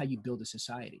 That's how you build a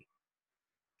society.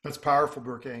 That's powerful,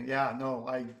 Burke. Yeah, no,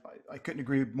 I couldn't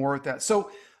agree more with that.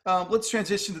 So let's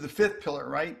transition to the fifth pillar,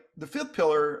 right? The fifth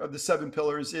pillar of the seven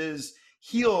pillars is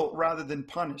heal rather than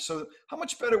punish. So how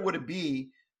much better would it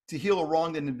be to heal a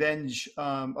wrong than avenge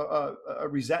a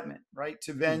resentment, right?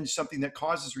 To avenge something that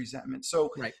causes resentment.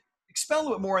 So right. Expand a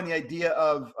little bit more on the idea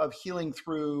of healing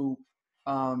through,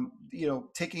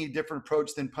 taking a different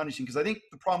approach than punishing. Because I think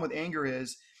the problem with anger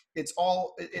is it's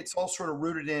all sort of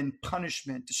rooted in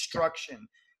punishment, destruction,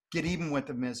 get even with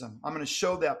them-ism. I'm going to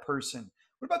show that person.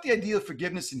 What about the idea of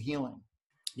forgiveness and healing?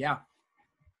 Yeah.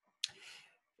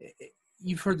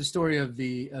 You've heard the story of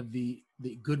the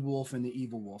good wolf and the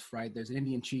evil wolf, right? There's an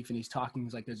Indian chief and he's talking.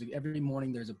 He's like, every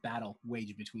morning there's a battle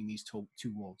waged between these two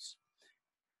wolves.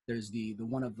 There's the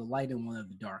one of the light and one of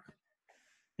the dark.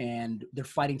 And they're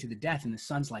fighting to the death. And the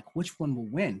son's like, which one will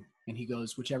win? And he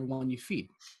goes, whichever one you feed.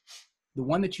 The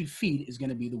one that you feed is going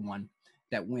to be the one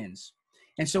that wins.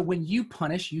 And so when you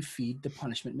punish, you feed the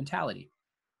punishment mentality.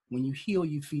 When you heal,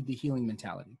 you feed the healing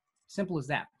mentality. Simple as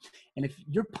that. And if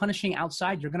you're punishing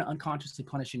outside, you're going to unconsciously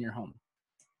punish in your home.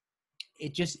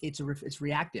 It's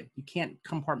reactive. You can't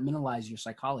compartmentalize your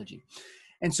psychology.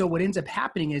 And so what ends up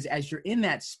happening is as you're in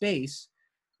that space,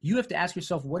 you have to ask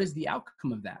yourself, what is the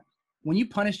outcome of that? When you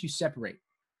punish, you separate.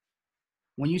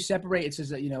 When you separate, it says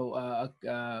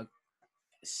that,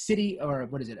 city, or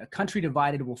what is it? A country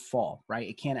divided will fall, right?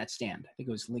 It cannot stand. I think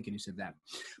it was Lincoln who said that.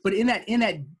 But in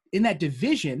that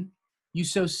division, you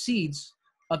sow seeds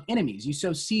of enemies. You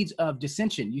sow seeds of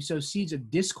dissension. You sow seeds of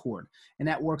discord, and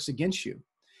that works against you.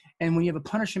 And when you have a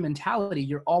punishment mentality,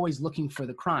 you're always looking for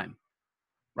the crime,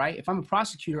 right? If I'm a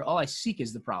prosecutor, all I seek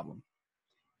is the problem.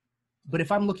 But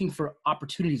if I'm looking for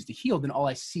opportunities to heal, then all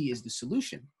I see is the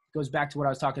solution. Goes back to what I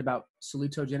was talking about,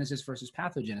 salutogenesis versus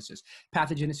pathogenesis.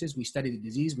 Pathogenesis, we study the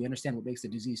disease, we understand what makes the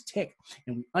disease tick,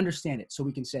 and we understand it. So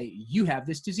we can say, you have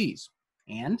this disease.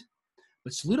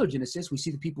 But salutogenesis, we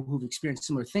see the people who've experienced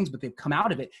similar things, but they've come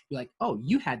out of it. You're like, oh,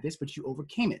 you had this, but you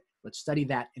overcame it. Let's study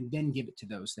that and then give it to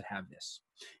those that have this.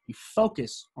 You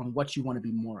focus on what you want to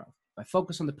be more of. If I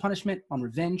focus on the punishment, on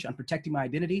revenge, on protecting my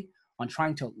identity, on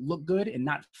trying to look good and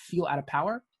not feel out of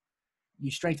power,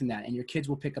 you strengthen that, and your kids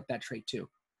will pick up that trait too.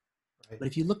 Right. But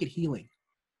if you look at healing,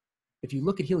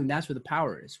 that's where the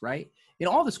power is, right? In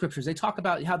all the scriptures, they talk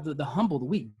about how the humble, the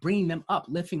weak, bringing them up,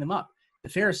 lifting them up. The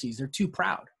Pharisees, they're too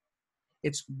proud.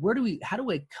 It's how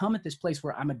do I come at this place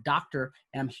where I'm a doctor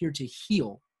and I'm here to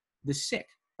heal the sick?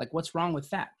 Like, what's wrong with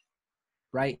that,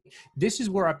 right? This is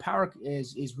where our power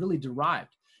is really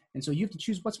derived. And so you have to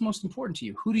choose what's most important to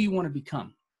you. Who do you want to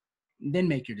become? And then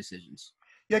make your decisions.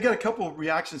 Yeah, I got a couple of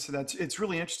reactions to that. It's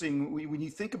really interesting. When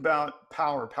you think about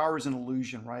power is an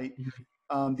illusion, right?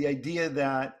 Mm-hmm. The idea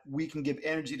that we can give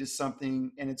energy to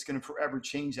something and it's going to forever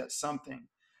change that something,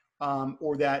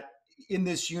 or that in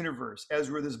this universe, as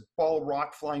we're this ball of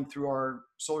rock flying through our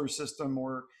solar system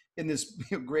or in this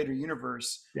greater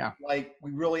universe, like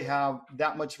we really have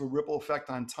that much of a ripple effect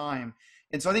on time.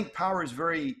 And so I think power is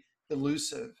very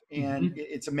elusive and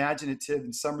it's imaginative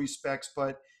in some respects,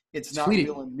 but it's not fleeting.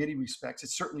 Real in many respects.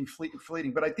 It's certainly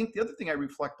fleeting. But I think the other thing I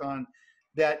reflect on,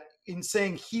 that in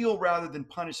saying heal rather than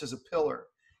punish as a pillar,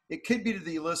 it could be to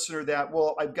the listener that,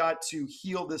 well, I've got to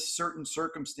heal this certain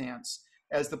circumstance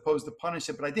as opposed to punish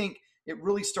it. But I think it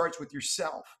really starts with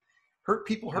yourself. Hurt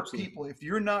people hurt Absolutely. people. If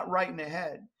you're not right in the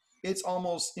head, it's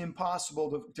almost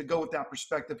impossible to go with that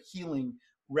perspective, healing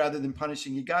rather than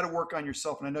punishing. You got to work on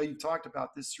yourself. And I know you've talked about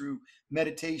this through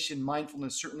meditation,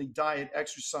 mindfulness, certainly diet,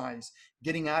 exercise,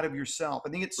 getting out of yourself. I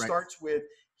think it starts with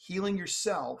healing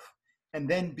yourself and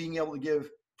then being able to give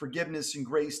forgiveness and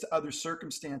grace to other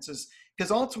circumstances.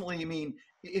 Because ultimately, I mean,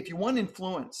 if you want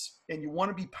influence and you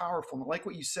want to be powerful, and like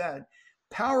what you said,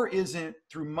 power isn't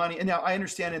through money. And now I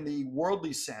understand in the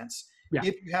worldly sense,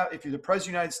 if you're the president of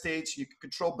the United States, you can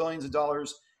control billions of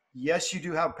dollars. Yes, you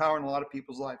do have power in a lot of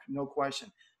people's life, no question.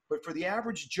 But for the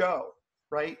average Joe,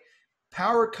 right,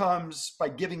 power comes by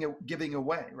giving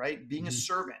away, right? Being a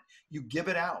servant, you give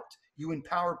it out, you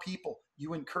empower people,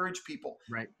 you encourage people.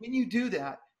 Right. When you do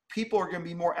that, people are going to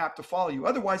be more apt to follow you.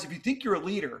 Otherwise, if you think you're a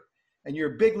leader and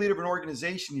you're a big leader of an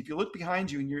organization, if you look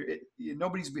behind you and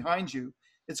nobody's behind you,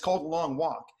 it's called a long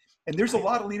walk. And there's a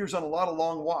lot of leaders on a lot of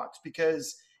long walks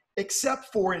because,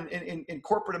 except for in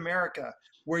corporate America,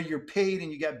 where you're paid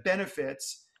and you get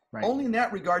benefits, only in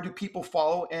that regard do people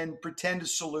follow and pretend to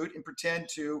salute and pretend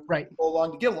to go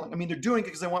along to get along. I mean, they're doing it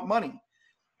because they want money.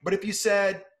 But if you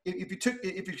said, if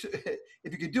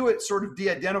you could do it sort of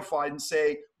de-identified and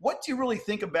say, what do you really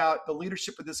think about the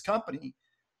leadership of this company?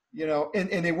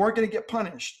 and they weren't going to get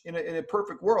punished in a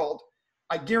perfect world,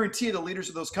 I guarantee the leaders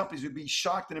of those companies would be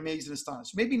shocked and amazed and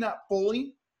astonished. Maybe not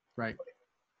fully. Right.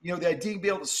 The idea of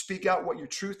being able to speak out what your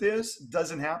truth is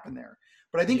doesn't happen there.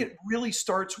 But I think it really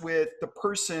starts with the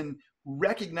person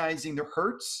recognizing their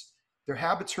hurts, their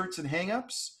habits, hurts, and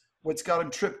hangups, what's got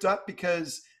them tripped up,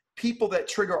 because people that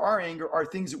trigger our anger are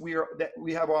things that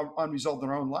we have unresolved in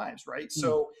our own lives, right?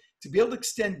 So to be able to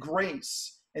extend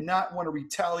grace and not want to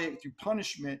retaliate through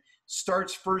punishment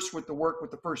starts first with the work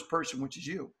with the first person, which is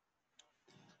you.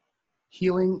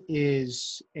 Healing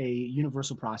is a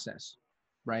universal process,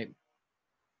 right?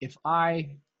 If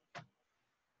I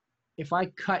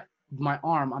cut my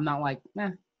arm, I'm not like,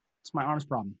 it's my arm's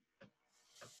problem.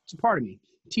 It's a part of me.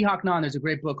 T. Hawk Nhan, there's a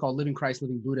great book called Living Christ,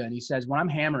 Living Buddha. And he says, when I'm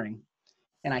hammering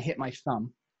and I hit my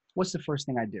thumb, what's the first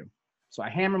thing I do? So I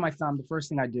hammer my thumb. The first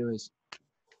thing I do is,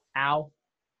 ow,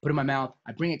 put it in my mouth.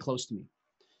 I bring it close to me.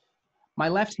 My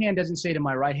left hand doesn't say to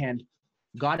my right hand,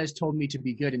 God has told me to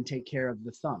be good and take care of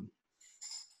the thumb.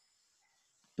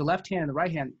 The left hand and the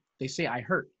right hand, they say, I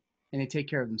hurt, and they take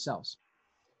care of themselves.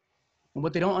 And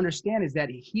what they don't understand is that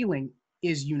healing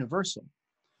is universal.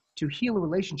 To heal a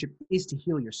relationship is to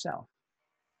heal yourself.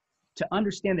 To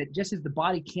understand that just as the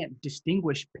body can't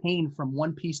distinguish pain from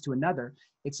one piece to another,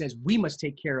 it says we must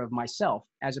take care of myself,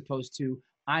 as opposed to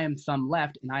I am thumb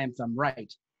left and I am thumb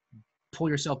right. Pull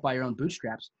yourself by your own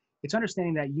bootstraps. It's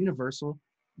understanding that universal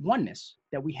oneness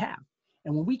that we have.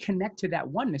 And when we connect to that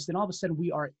oneness, then all of a sudden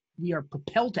we are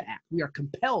propelled to act. We are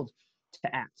compelled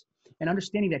to act. And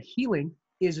understanding that healing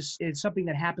is something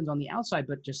that happens on the outside,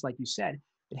 but just like you said,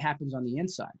 it happens on the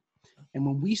inside. And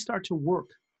when we start to work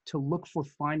to look for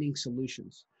finding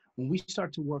solutions, when we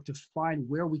start to work to find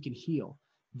where we can heal,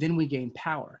 then we gain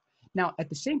power. Now, at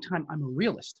the same time, I'm a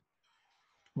realist.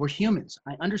 We're humans.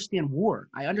 I understand war.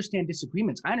 I understand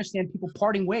disagreements. I understand people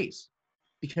parting ways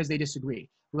because they disagree.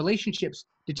 Relationships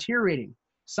deteriorating.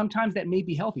 Sometimes that may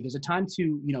be healthy. There's a time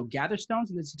to, gather stones,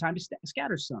 and there's a time to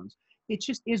scatter stones. It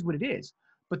just is what it is.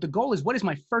 But the goal is, what is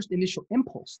my first initial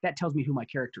impulse? That tells me who my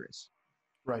character is.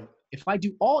 Right. If I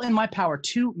do all in my power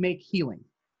to make healing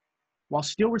while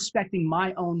still respecting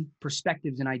my own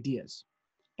perspectives and ideas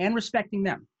and respecting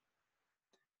them,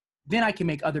 then I can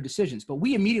make other decisions. But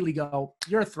we immediately go,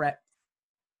 you're a threat,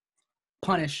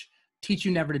 punish, teach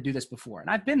you never to do this before. And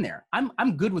I've been there.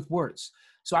 I'm good with words.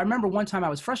 So I remember one time I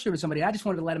was frustrated with somebody. I just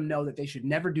wanted to let them know that they should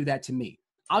never do that to me.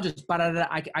 I'll just,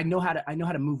 I know how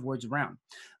to move words around.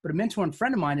 But a mentor and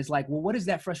friend of mine is like, well, what is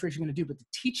that frustration going to do? But to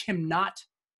teach him not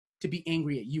to be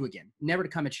angry at you again, never to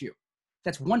come at you.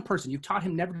 That's one person. You've taught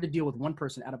him never to deal with one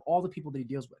person out of all the people that he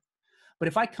deals with. But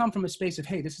if I come from a space of,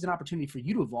 hey, this is an opportunity for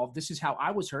you to evolve. This is how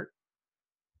I was hurt.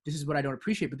 This is what I don't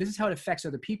appreciate, but this is how it affects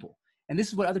other people. And this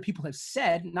is what other people have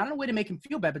said, not in a way to make him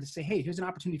feel bad, but to say, hey, here's an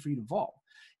opportunity for you to evolve.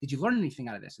 Did you learn anything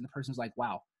out of this? And the person's like,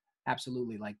 wow,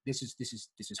 absolutely. Like, this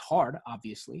is hard,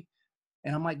 obviously.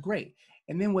 And I'm like, great.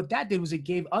 And then what that did was it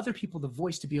gave other people the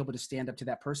voice to be able to stand up to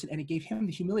that person, and it gave him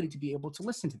the humility to be able to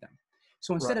listen to them.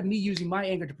 So instead of me using my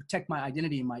anger to protect my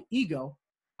identity and my ego,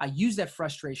 I used that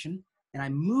frustration and I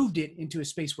moved it into a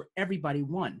space where everybody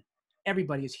won.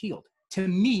 Everybody is healed. To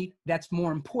me, that's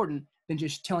more important than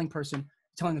just telling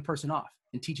the person off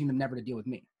and teaching them never to deal with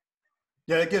me.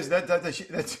 Yeah, it gives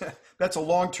that's a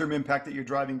long-term impact that you're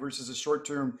driving versus a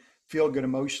short-term feel-good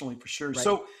emotionally, for sure. Right.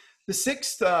 So the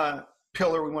sixth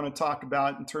pillar we want to talk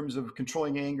about in terms of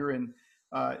controlling anger and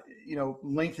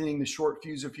lengthening the short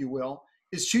fuse, if you will,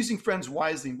 is choosing friends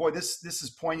wisely. And boy, this is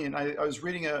poignant. I was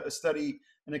reading a study,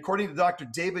 and according to Dr.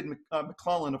 David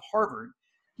McClellan of Harvard,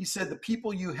 he said the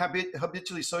people you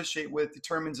habitually associate with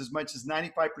determines as much as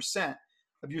 95%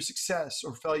 of your success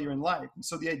or failure in life. And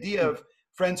so the idea of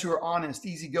friends who are honest,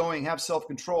 easygoing, have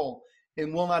self-control,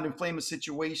 and will not inflame a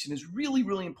situation is really,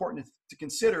 really important to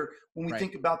consider when we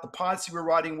think about the pods we're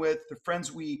riding with, the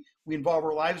friends we involve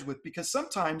our lives with, because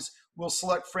sometimes we'll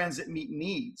select friends that meet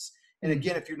needs. And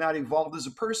again, if you're not evolved as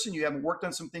a person, you haven't worked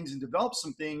on some things and developed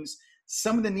some things,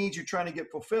 some of the needs you're trying to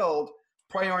get fulfilled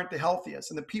probably aren't the healthiest.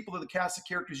 And the people of the cast of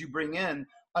characters you bring in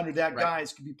under that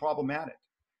guise could be problematic.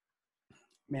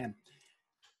 Man,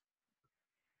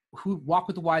 who walk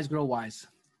with the wise, grow wise.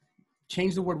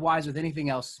 Change the word wise with anything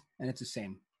else, and it's the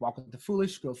same. Walk with the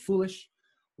foolish, grow foolish.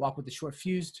 Walk with the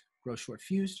short-fused, grow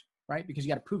short-fused, right? Because you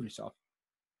got to prove yourself.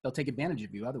 They'll take advantage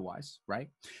of you otherwise, right?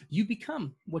 You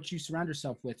become what you surround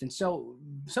yourself with. And so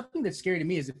something that's scary to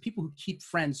me is the people who keep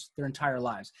friends their entire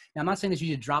lives. Now, I'm not saying that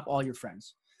you should drop all your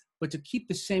friends, but to keep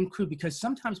the same crew, because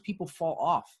sometimes people fall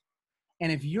off.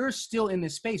 And if you're still in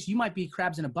this space, you might be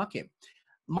crabs in a bucket.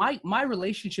 My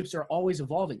relationships are always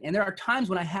evolving. And there are times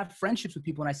when I have friendships with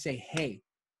people and I say, hey,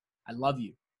 I love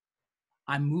you.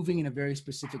 I'm moving in a very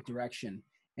specific direction.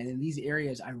 And in these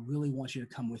areas, I really want you to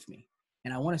come with me.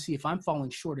 And I want to see if I'm falling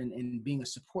short in being a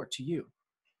support to you.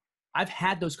 I've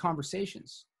had those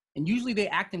conversations, and usually they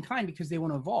act in kind because they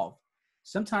want to evolve.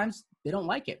 Sometimes they don't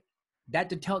like it. That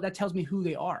tells me who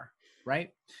they are, right?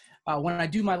 When I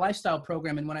do my lifestyle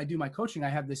program and when I do my coaching, I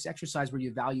have this exercise where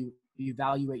you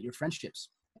evaluate your friendships.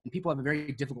 And people have a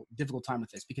very difficult time with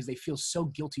this because they feel so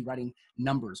guilty writing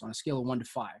numbers on a scale of 1 to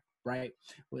 5, right?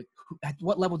 Like, at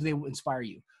what level do they inspire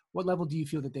you? What level do you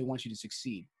feel that they want you to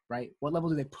succeed, right? What level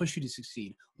do they push you to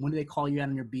succeed? When do they call you out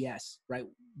on your BS, right?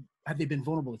 Have they been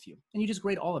vulnerable with you? And you just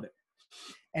grade all of it.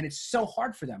 And it's so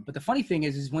hard for them. But the funny thing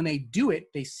is when they do it,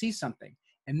 they see something.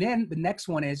 And then the next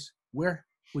one is, where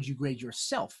would you grade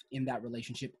yourself in that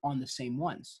relationship on the same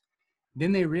ones?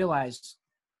 Then they realize,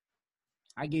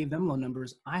 I gave them low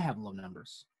numbers. I have low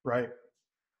numbers. Right.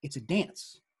 It's a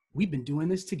dance. We've been doing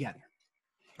this together.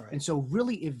 Right. And so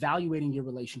really evaluating your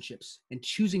relationships and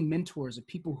choosing mentors of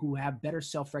people who have better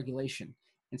self-regulation.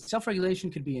 And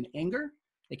self-regulation could be in anger.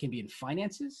 It can be in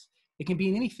finances. It can be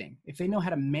in anything. If they know how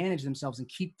to manage themselves and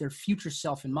keep their future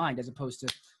self in mind, as opposed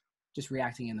to just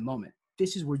reacting in the moment.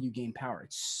 This is where you gain power.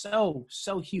 It's so,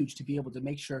 so huge to be able to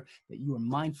make sure that you are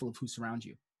mindful of who surrounds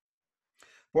you.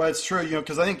 Well, it's true,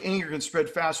 because I think anger can spread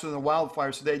faster than a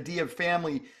wildfire. So the idea of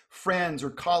family, friends, or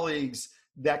colleagues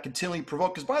that continually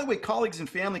provoke, because by the way, colleagues and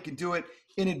family can do it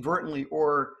inadvertently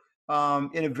or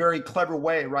in a very clever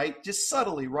way, right? Just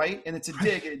subtly, right? And it's a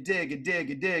dig, a dig, a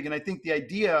dig, a dig. And I think the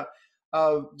idea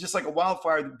of just like a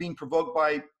wildfire being provoked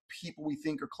by people we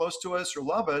think are close to us or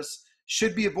love us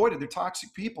should be avoided. They're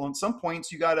toxic people. And some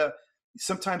points you got to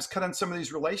sometimes cut on some of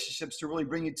these relationships to really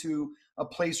bring you to a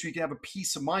place where you can have a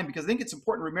peace of mind, because I think it's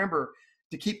important to remember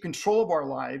to keep control of our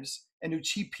lives and to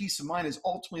achieve peace of mind is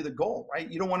ultimately the goal, right?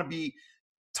 You don't want to be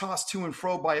tossed to and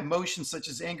fro by emotions such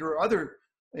as anger or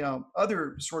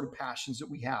other sort of passions that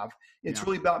we have. It's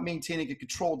really about maintaining a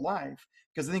controlled life,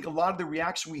 because I think a lot of the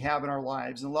reaction we have in our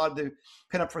lives and a lot of the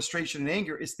pent-up frustration and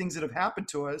anger is things that have happened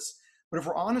to us. But if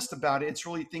we're honest about it, it's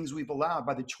really things we've allowed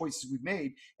by the choices we've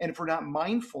made. And if we're not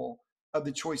mindful of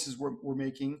the choices we're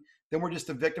making, then we're just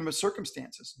a victim of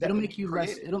circumstances. It'll make you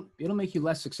less. It'll make you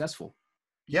less successful.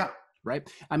 Yeah. Right.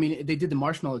 I mean, they did the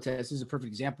marshmallow test. This is a perfect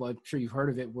example. I'm sure you've heard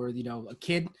of it, where a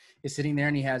kid is sitting there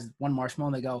and he has one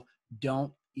marshmallow, and they go,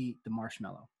 "Don't eat the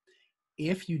marshmallow.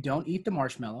 If you don't eat the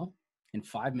marshmallow in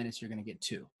 5 minutes, you're going to get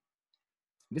 2."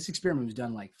 This experiment was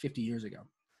done like 50 years ago.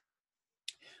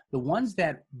 The ones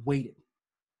that waited,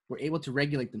 were able to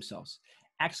regulate themselves,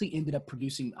 actually ended up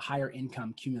producing higher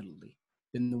income cumulatively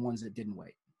than the ones that didn't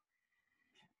wait.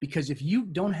 Because if you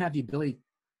don't have the ability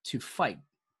to fight,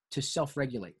 to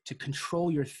self-regulate, to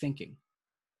control your thinking,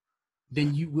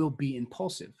 then you will be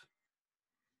impulsive.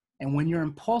 And when you're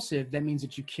impulsive, that means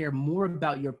that you care more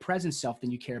about your present self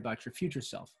than you care about your future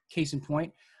self. Case in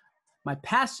point, my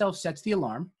past self sets the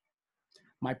alarm.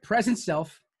 My present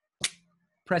self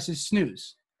presses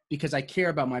snooze, because I care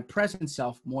about my present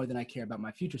self more than I care about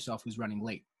my future self who's running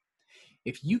late.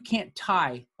 If you can't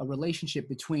tie a relationship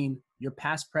between your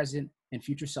past, present, and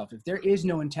future self, if there is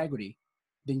no integrity,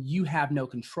 then you have no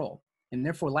control. And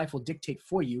therefore, life will dictate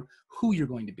for you who you're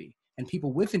going to be. And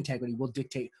people with integrity will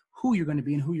dictate who you're going to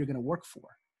be and who you're going to work for.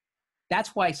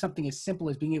 That's why something as simple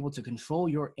as being able to control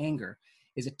your anger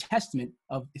is a testament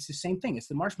of, it's the same thing. It's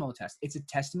the marshmallow test. It's a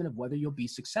testament of whether you'll be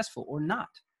successful or not.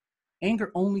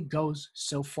 Anger only goes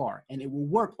so far, and it will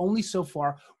work only so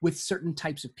far with certain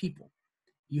types of people.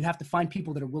 You have to find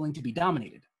people that are willing to be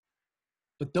dominated.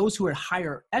 But those who are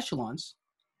higher echelons,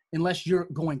 unless you're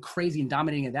going crazy and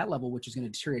dominating at that level, which is going to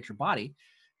deteriorate your body,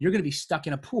 you're going to be stuck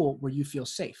in a pool where you feel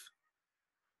safe.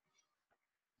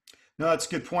 No, that's a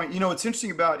good point. What's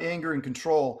interesting about anger and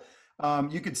control,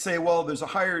 you could say, well, there's a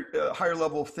higher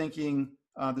level of thinking,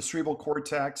 the cerebral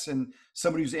cortex, and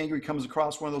somebody who's angry comes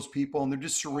across one of those people and they're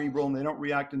just cerebral and they don't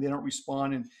react and they don't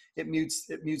respond, and it mutes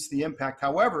the impact.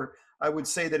 However, I would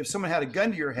say that if someone had a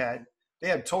gun to your head, they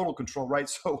had total control, right?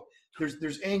 So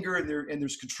there's anger and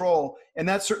there's control, and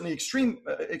that's certainly extreme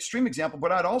example.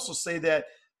 But I'd also say that,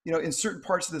 in certain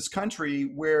parts of this country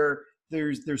where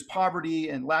there's poverty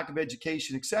and lack of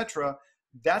education, et cetera,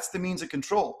 that's the means of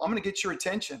control. I'm going to get your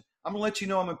attention. I'm going to let you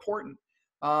know I'm important.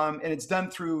 And it's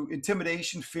done through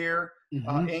intimidation, fear,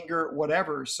 anger,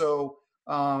 whatever. So,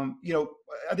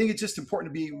 I think it's just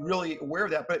important to be really aware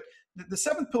of that. But the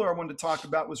seventh pillar I wanted to talk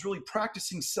about was really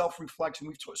practicing self-reflection.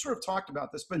 We've sort of talked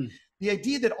about this, but the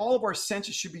idea that all of our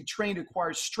senses should be trained to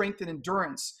acquire strength and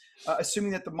endurance,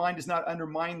 assuming that the mind does not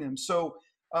undermine them. So,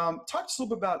 talk to us a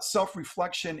little bit about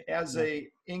self-reflection as a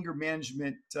anger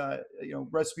management,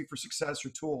 recipe for success or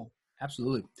tool.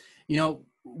 Absolutely. You know,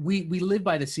 we live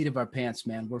by the seat of our pants,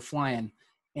 man. We're flying.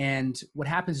 And what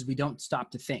happens is we don't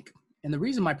stop to think. And the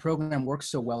reason my program works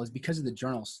so well is because of the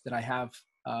journals that I have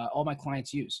all my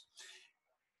clients use.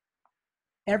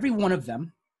 Every one of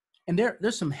them, and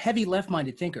there's some heavy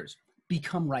left-minded thinkers,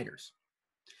 become writers.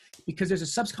 Because there's a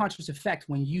subconscious effect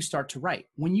when you start to write.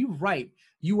 When you write,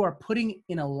 you are putting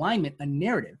in alignment a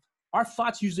narrative. Our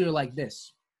thoughts usually are like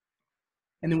this.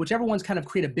 And then whichever ones kind of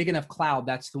create a big enough cloud,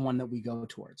 that's the one that we go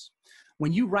towards.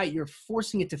 When you write, you're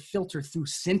forcing it to filter through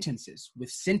sentences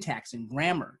with syntax and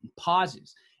grammar and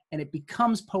pauses, and it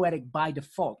becomes poetic by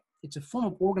default. It's a form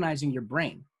of organizing your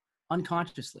brain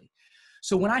unconsciously.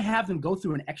 So when I have them go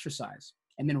through an exercise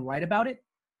and then write about it,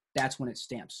 that's when it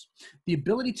stamps. The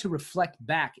ability to reflect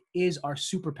back is our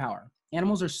superpower.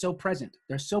 Animals are so present.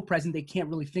 They're so present they can't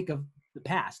really think of the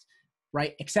past,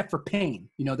 right? Except for pain.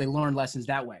 You know, they learn lessons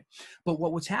that way. But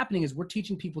what's happening is we're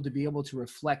teaching people to be able to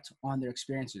reflect on their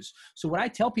experiences. So what I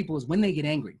tell people is when they get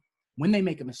angry, when they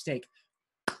make a mistake,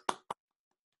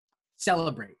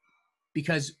 celebrate.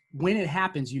 Because when it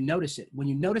happens, you notice it. When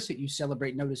you notice it, you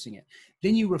celebrate noticing it.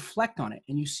 Then you reflect on it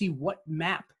and you see what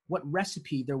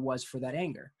recipe there was for that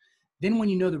anger. Then when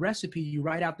you know the recipe, you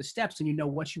write out the steps and you know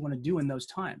what you want to do in those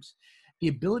times. The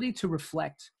ability to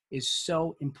reflect is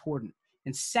so important.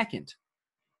 And second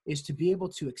is to be able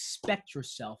to expect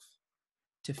yourself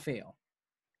to fail.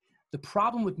 The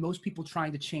problem with most people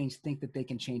trying to change think that they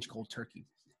can change cold turkey.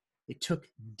 It took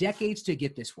decades to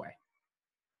get this way.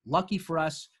 Lucky for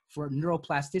us, for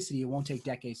neuroplasticity, it won't take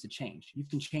decades to change. You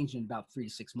can change in about 3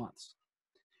 to 6 months.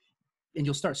 And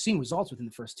you'll start seeing results within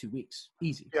the first 2 weeks.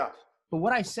 Easy. Yeah. But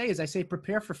what I say is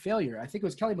prepare for failure. I think it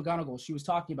was Kelly McGonigal. She was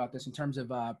talking about this in terms of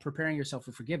preparing yourself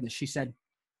for forgiveness. She said,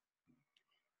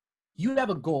 you have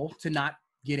a goal to not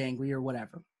get angry or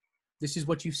whatever. This is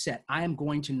what you've set. I am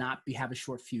going to not have a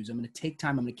short fuse. I'm going to take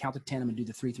time. I'm going to count to 10. I'm going to do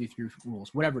the 3-3-3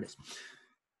 rules, whatever it is.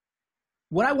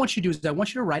 What I want you to do is I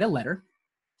want you to write a letter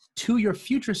to your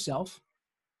future self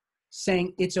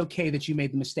saying it's okay that you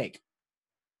made the mistake.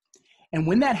 And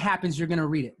when that happens, you're going to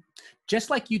read it. Just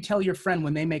like you tell your friend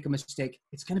when they make a mistake,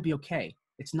 it's going to be okay.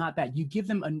 It's not bad. You give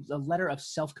them a letter of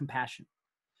self-compassion.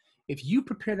 If you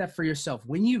prepare that for yourself,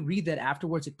 when you read that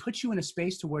afterwards, it puts you in a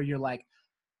space to where you're like,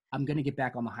 I'm going to get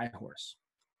back on the high horse.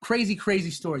 Crazy, crazy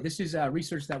story. This is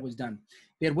research that was done.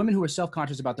 They had women who were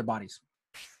self-conscious about their bodies.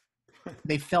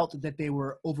 They felt that they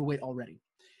were overweight already.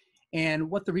 And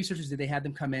what the researchers did, they had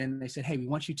them come in and they said, hey, we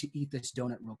want you to eat this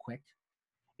donut real quick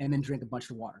and then drink a bunch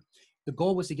of water. The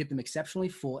goal was to get them exceptionally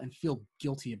full and feel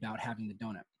guilty about having the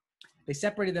donut. They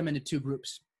separated them into 2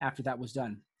 groups after that was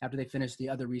done, after they finished the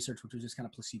other research, which was just kind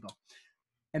of placebo.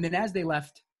 And then as they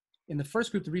left, in the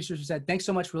first group, the researcher said, thanks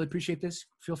so much, really appreciate this.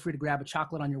 Feel free to grab a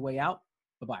chocolate on your way out.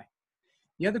 Bye-bye.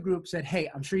 The other group said, hey,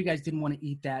 I'm sure you guys didn't want to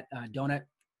eat that donut.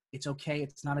 It's okay.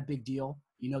 It's not a big deal.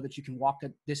 You know that you can walk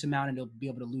at this amount and you'll be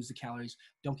able to lose the calories.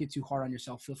 Don't get too hard on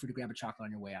yourself. Feel free to grab a chocolate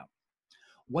on your way out.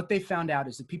 What they found out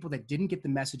is the people that didn't get the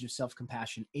message of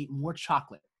self-compassion ate more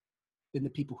chocolate than the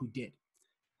people who did.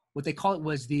 What they call it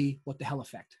was the what the hell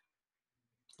effect.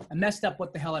 I messed up,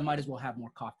 what the hell, I might as well have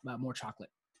more chocolate.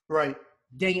 Right.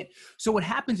 Dang it. So what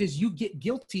happens is you get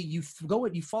guilty, you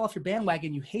fall off your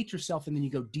bandwagon, you hate yourself, and then you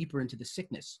go deeper into the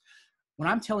sickness. When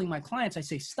I'm telling my clients, I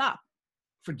say, stop,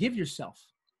 forgive yourself.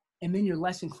 And then you're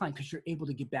less inclined because you're able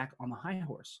to get back on the high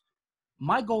horse.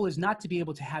 My goal is not to be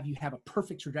able to have you have a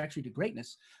perfect trajectory to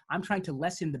greatness. I'm trying to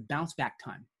lessen the bounce back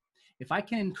time. If I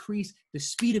can increase the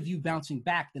speed of you bouncing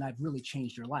back, then I've really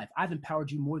changed your life. I've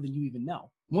empowered you more than you even know,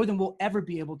 more than we'll ever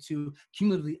be able to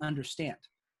cumulatively understand.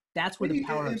 That's where the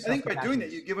power of self-compassion is. I think by doing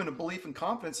that, you're given a belief and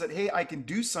confidence that, hey, I can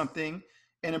do something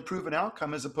and improve an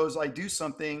outcome, as opposed to I do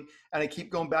something and I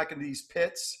keep going back into these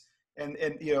pits and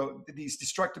you know, these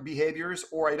destructive behaviors,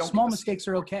 or I don't. Small mistakes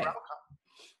are okay.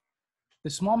 The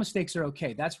small mistakes are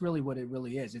okay. That's really what it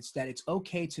really is. It's that it's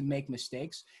okay to make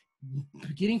mistakes.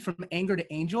 Getting from anger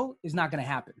to angel is not going to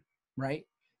happen, right?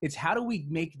 It's how do we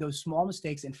make those small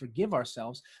mistakes and forgive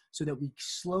ourselves so that we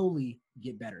slowly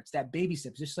get better. It's that baby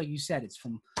steps. Just like you said, it's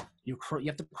from you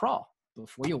have to crawl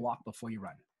before you walk, before you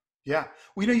run. Yeah.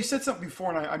 Well, you know, you said something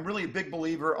before, and I'm really a big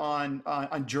believer on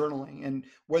journaling, and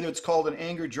whether it's called an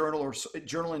anger journal or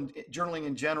journaling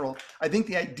in general. I think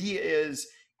the idea is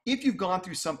if you've gone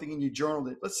through something and you journaled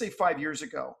it, let's say 5 years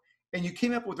ago, and you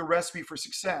came up with a recipe for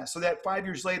success, so that 5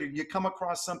 years later, you come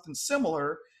across something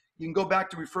similar, you can go back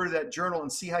to refer to that journal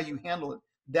and see how you handle it,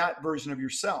 that version of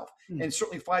yourself. Mm-hmm. And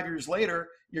certainly 5 years later,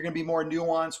 you're going to be more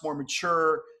nuanced, more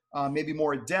mature, maybe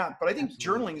more adept. But I think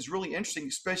journaling is really interesting,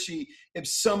 especially if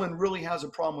someone really has a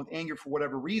problem with anger for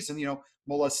whatever reason, you know,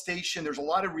 molestation. There's a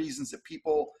lot of reasons that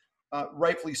people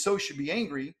rightfully so should be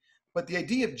angry. But the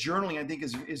idea of journaling, I think,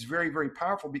 is very, very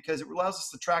powerful because it allows us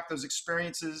to track those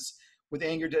experiences with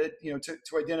anger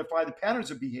to identify the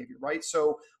patterns of behavior, right?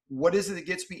 So what is it that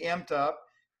gets me amped up?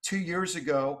 2 years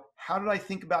ago, how did I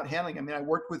think about handling? I mean, I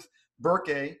worked with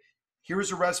Berkay.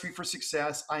 Here's a recipe for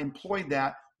success. I employed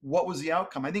that. What was the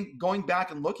outcome? I think going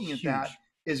back and looking at that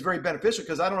is very beneficial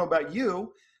because I don't know about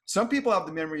you. Some people have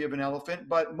the memory of an elephant,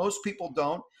 but most people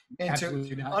don't. And to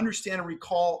understand and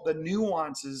recall the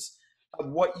nuances of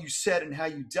what you said and how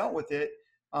you dealt with it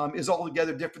is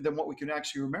altogether different than what we can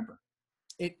actually remember.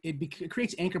 It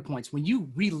creates anchor points. When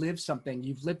you relive something,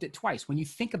 you've lived it twice. When you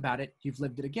think about it, you've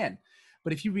lived it again.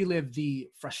 But if you relive the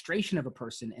frustration of a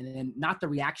person and then not the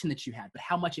reaction that you had, but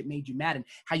how much it made you mad and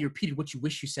how you repeated what you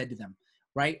wish you said to them,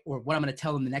 right? Or what I'm going to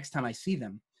tell them the next time I see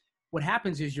them, what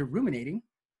happens is you're ruminating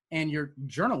and you're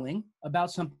journaling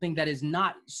about something that is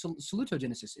not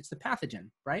salutogenesis. It's the pathogen,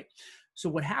 right? So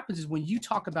what happens is when you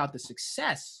talk about the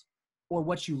success or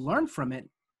what you learn from it,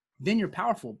 then you're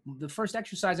powerful. The first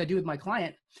exercise I do with my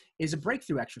client is a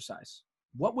breakthrough exercise.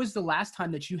 What was the last time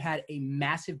that you had a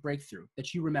massive breakthrough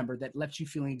that you remember that left you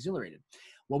feeling exhilarated?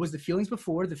 What was the feelings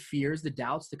before, the fears, the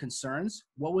doubts, the concerns?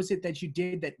 What was it that you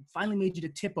did that finally made you to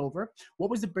tip over? What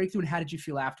was the breakthrough and how did you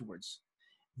feel afterwards?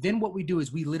 Then what we do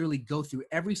is we literally go through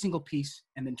every single piece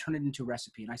and then turn it into a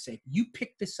recipe. And I say, you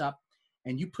pick this up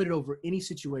and you put it over any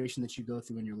situation that you go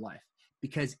through in your life,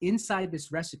 because inside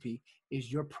this recipe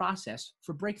is your process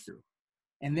for breakthrough.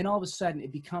 And then all of a sudden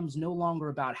it becomes no longer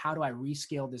about how do I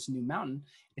rescale this new mountain?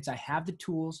 It's I have the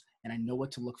tools and I know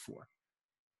what to look for.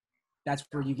 That's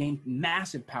where you gain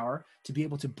massive power to be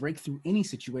able to break through any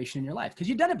situation in your life because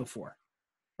you've done it before.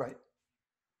 Right.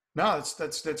 No,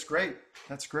 that's great.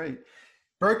 That's great.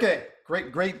 Berkay,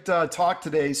 great talk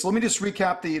today. So let me just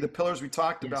recap the pillars we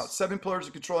talked about. 7 pillars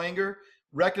to control anger.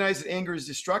 Recognize that anger is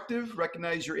destructive.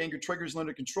 Recognize your anger triggers, learn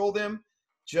to control them.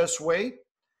 Just wait.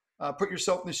 Put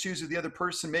yourself in the shoes of the other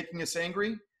person making us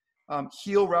angry.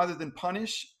 Heal rather than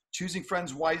punish. Choosing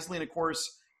friends wisely, and of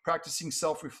course, practicing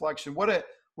self-reflection. What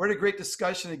a great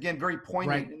discussion. Again, very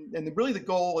poignant. Right. And really the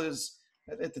goal is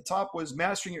at the top was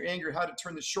mastering your anger, how to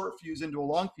turn the short fuse into a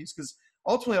long fuse. Because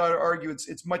ultimately, I would argue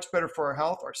it's much better for our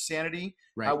health, our sanity,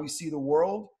 right, how we see the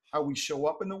world, how we show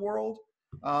up in the world.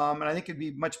 And I think it'd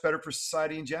be much better for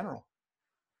society in general.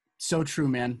 So true,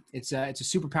 man. It's a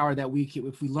superpower that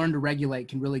if we learn to regulate,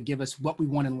 can really give us what we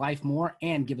want in life more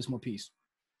and give us more peace.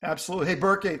 Absolutely. Hey,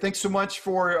 Berkay, thanks so much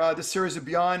for this series of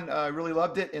Beyond. I really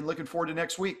loved it and looking forward to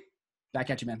next week. Back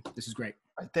at you, man. This is great.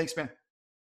 All right, thanks, man.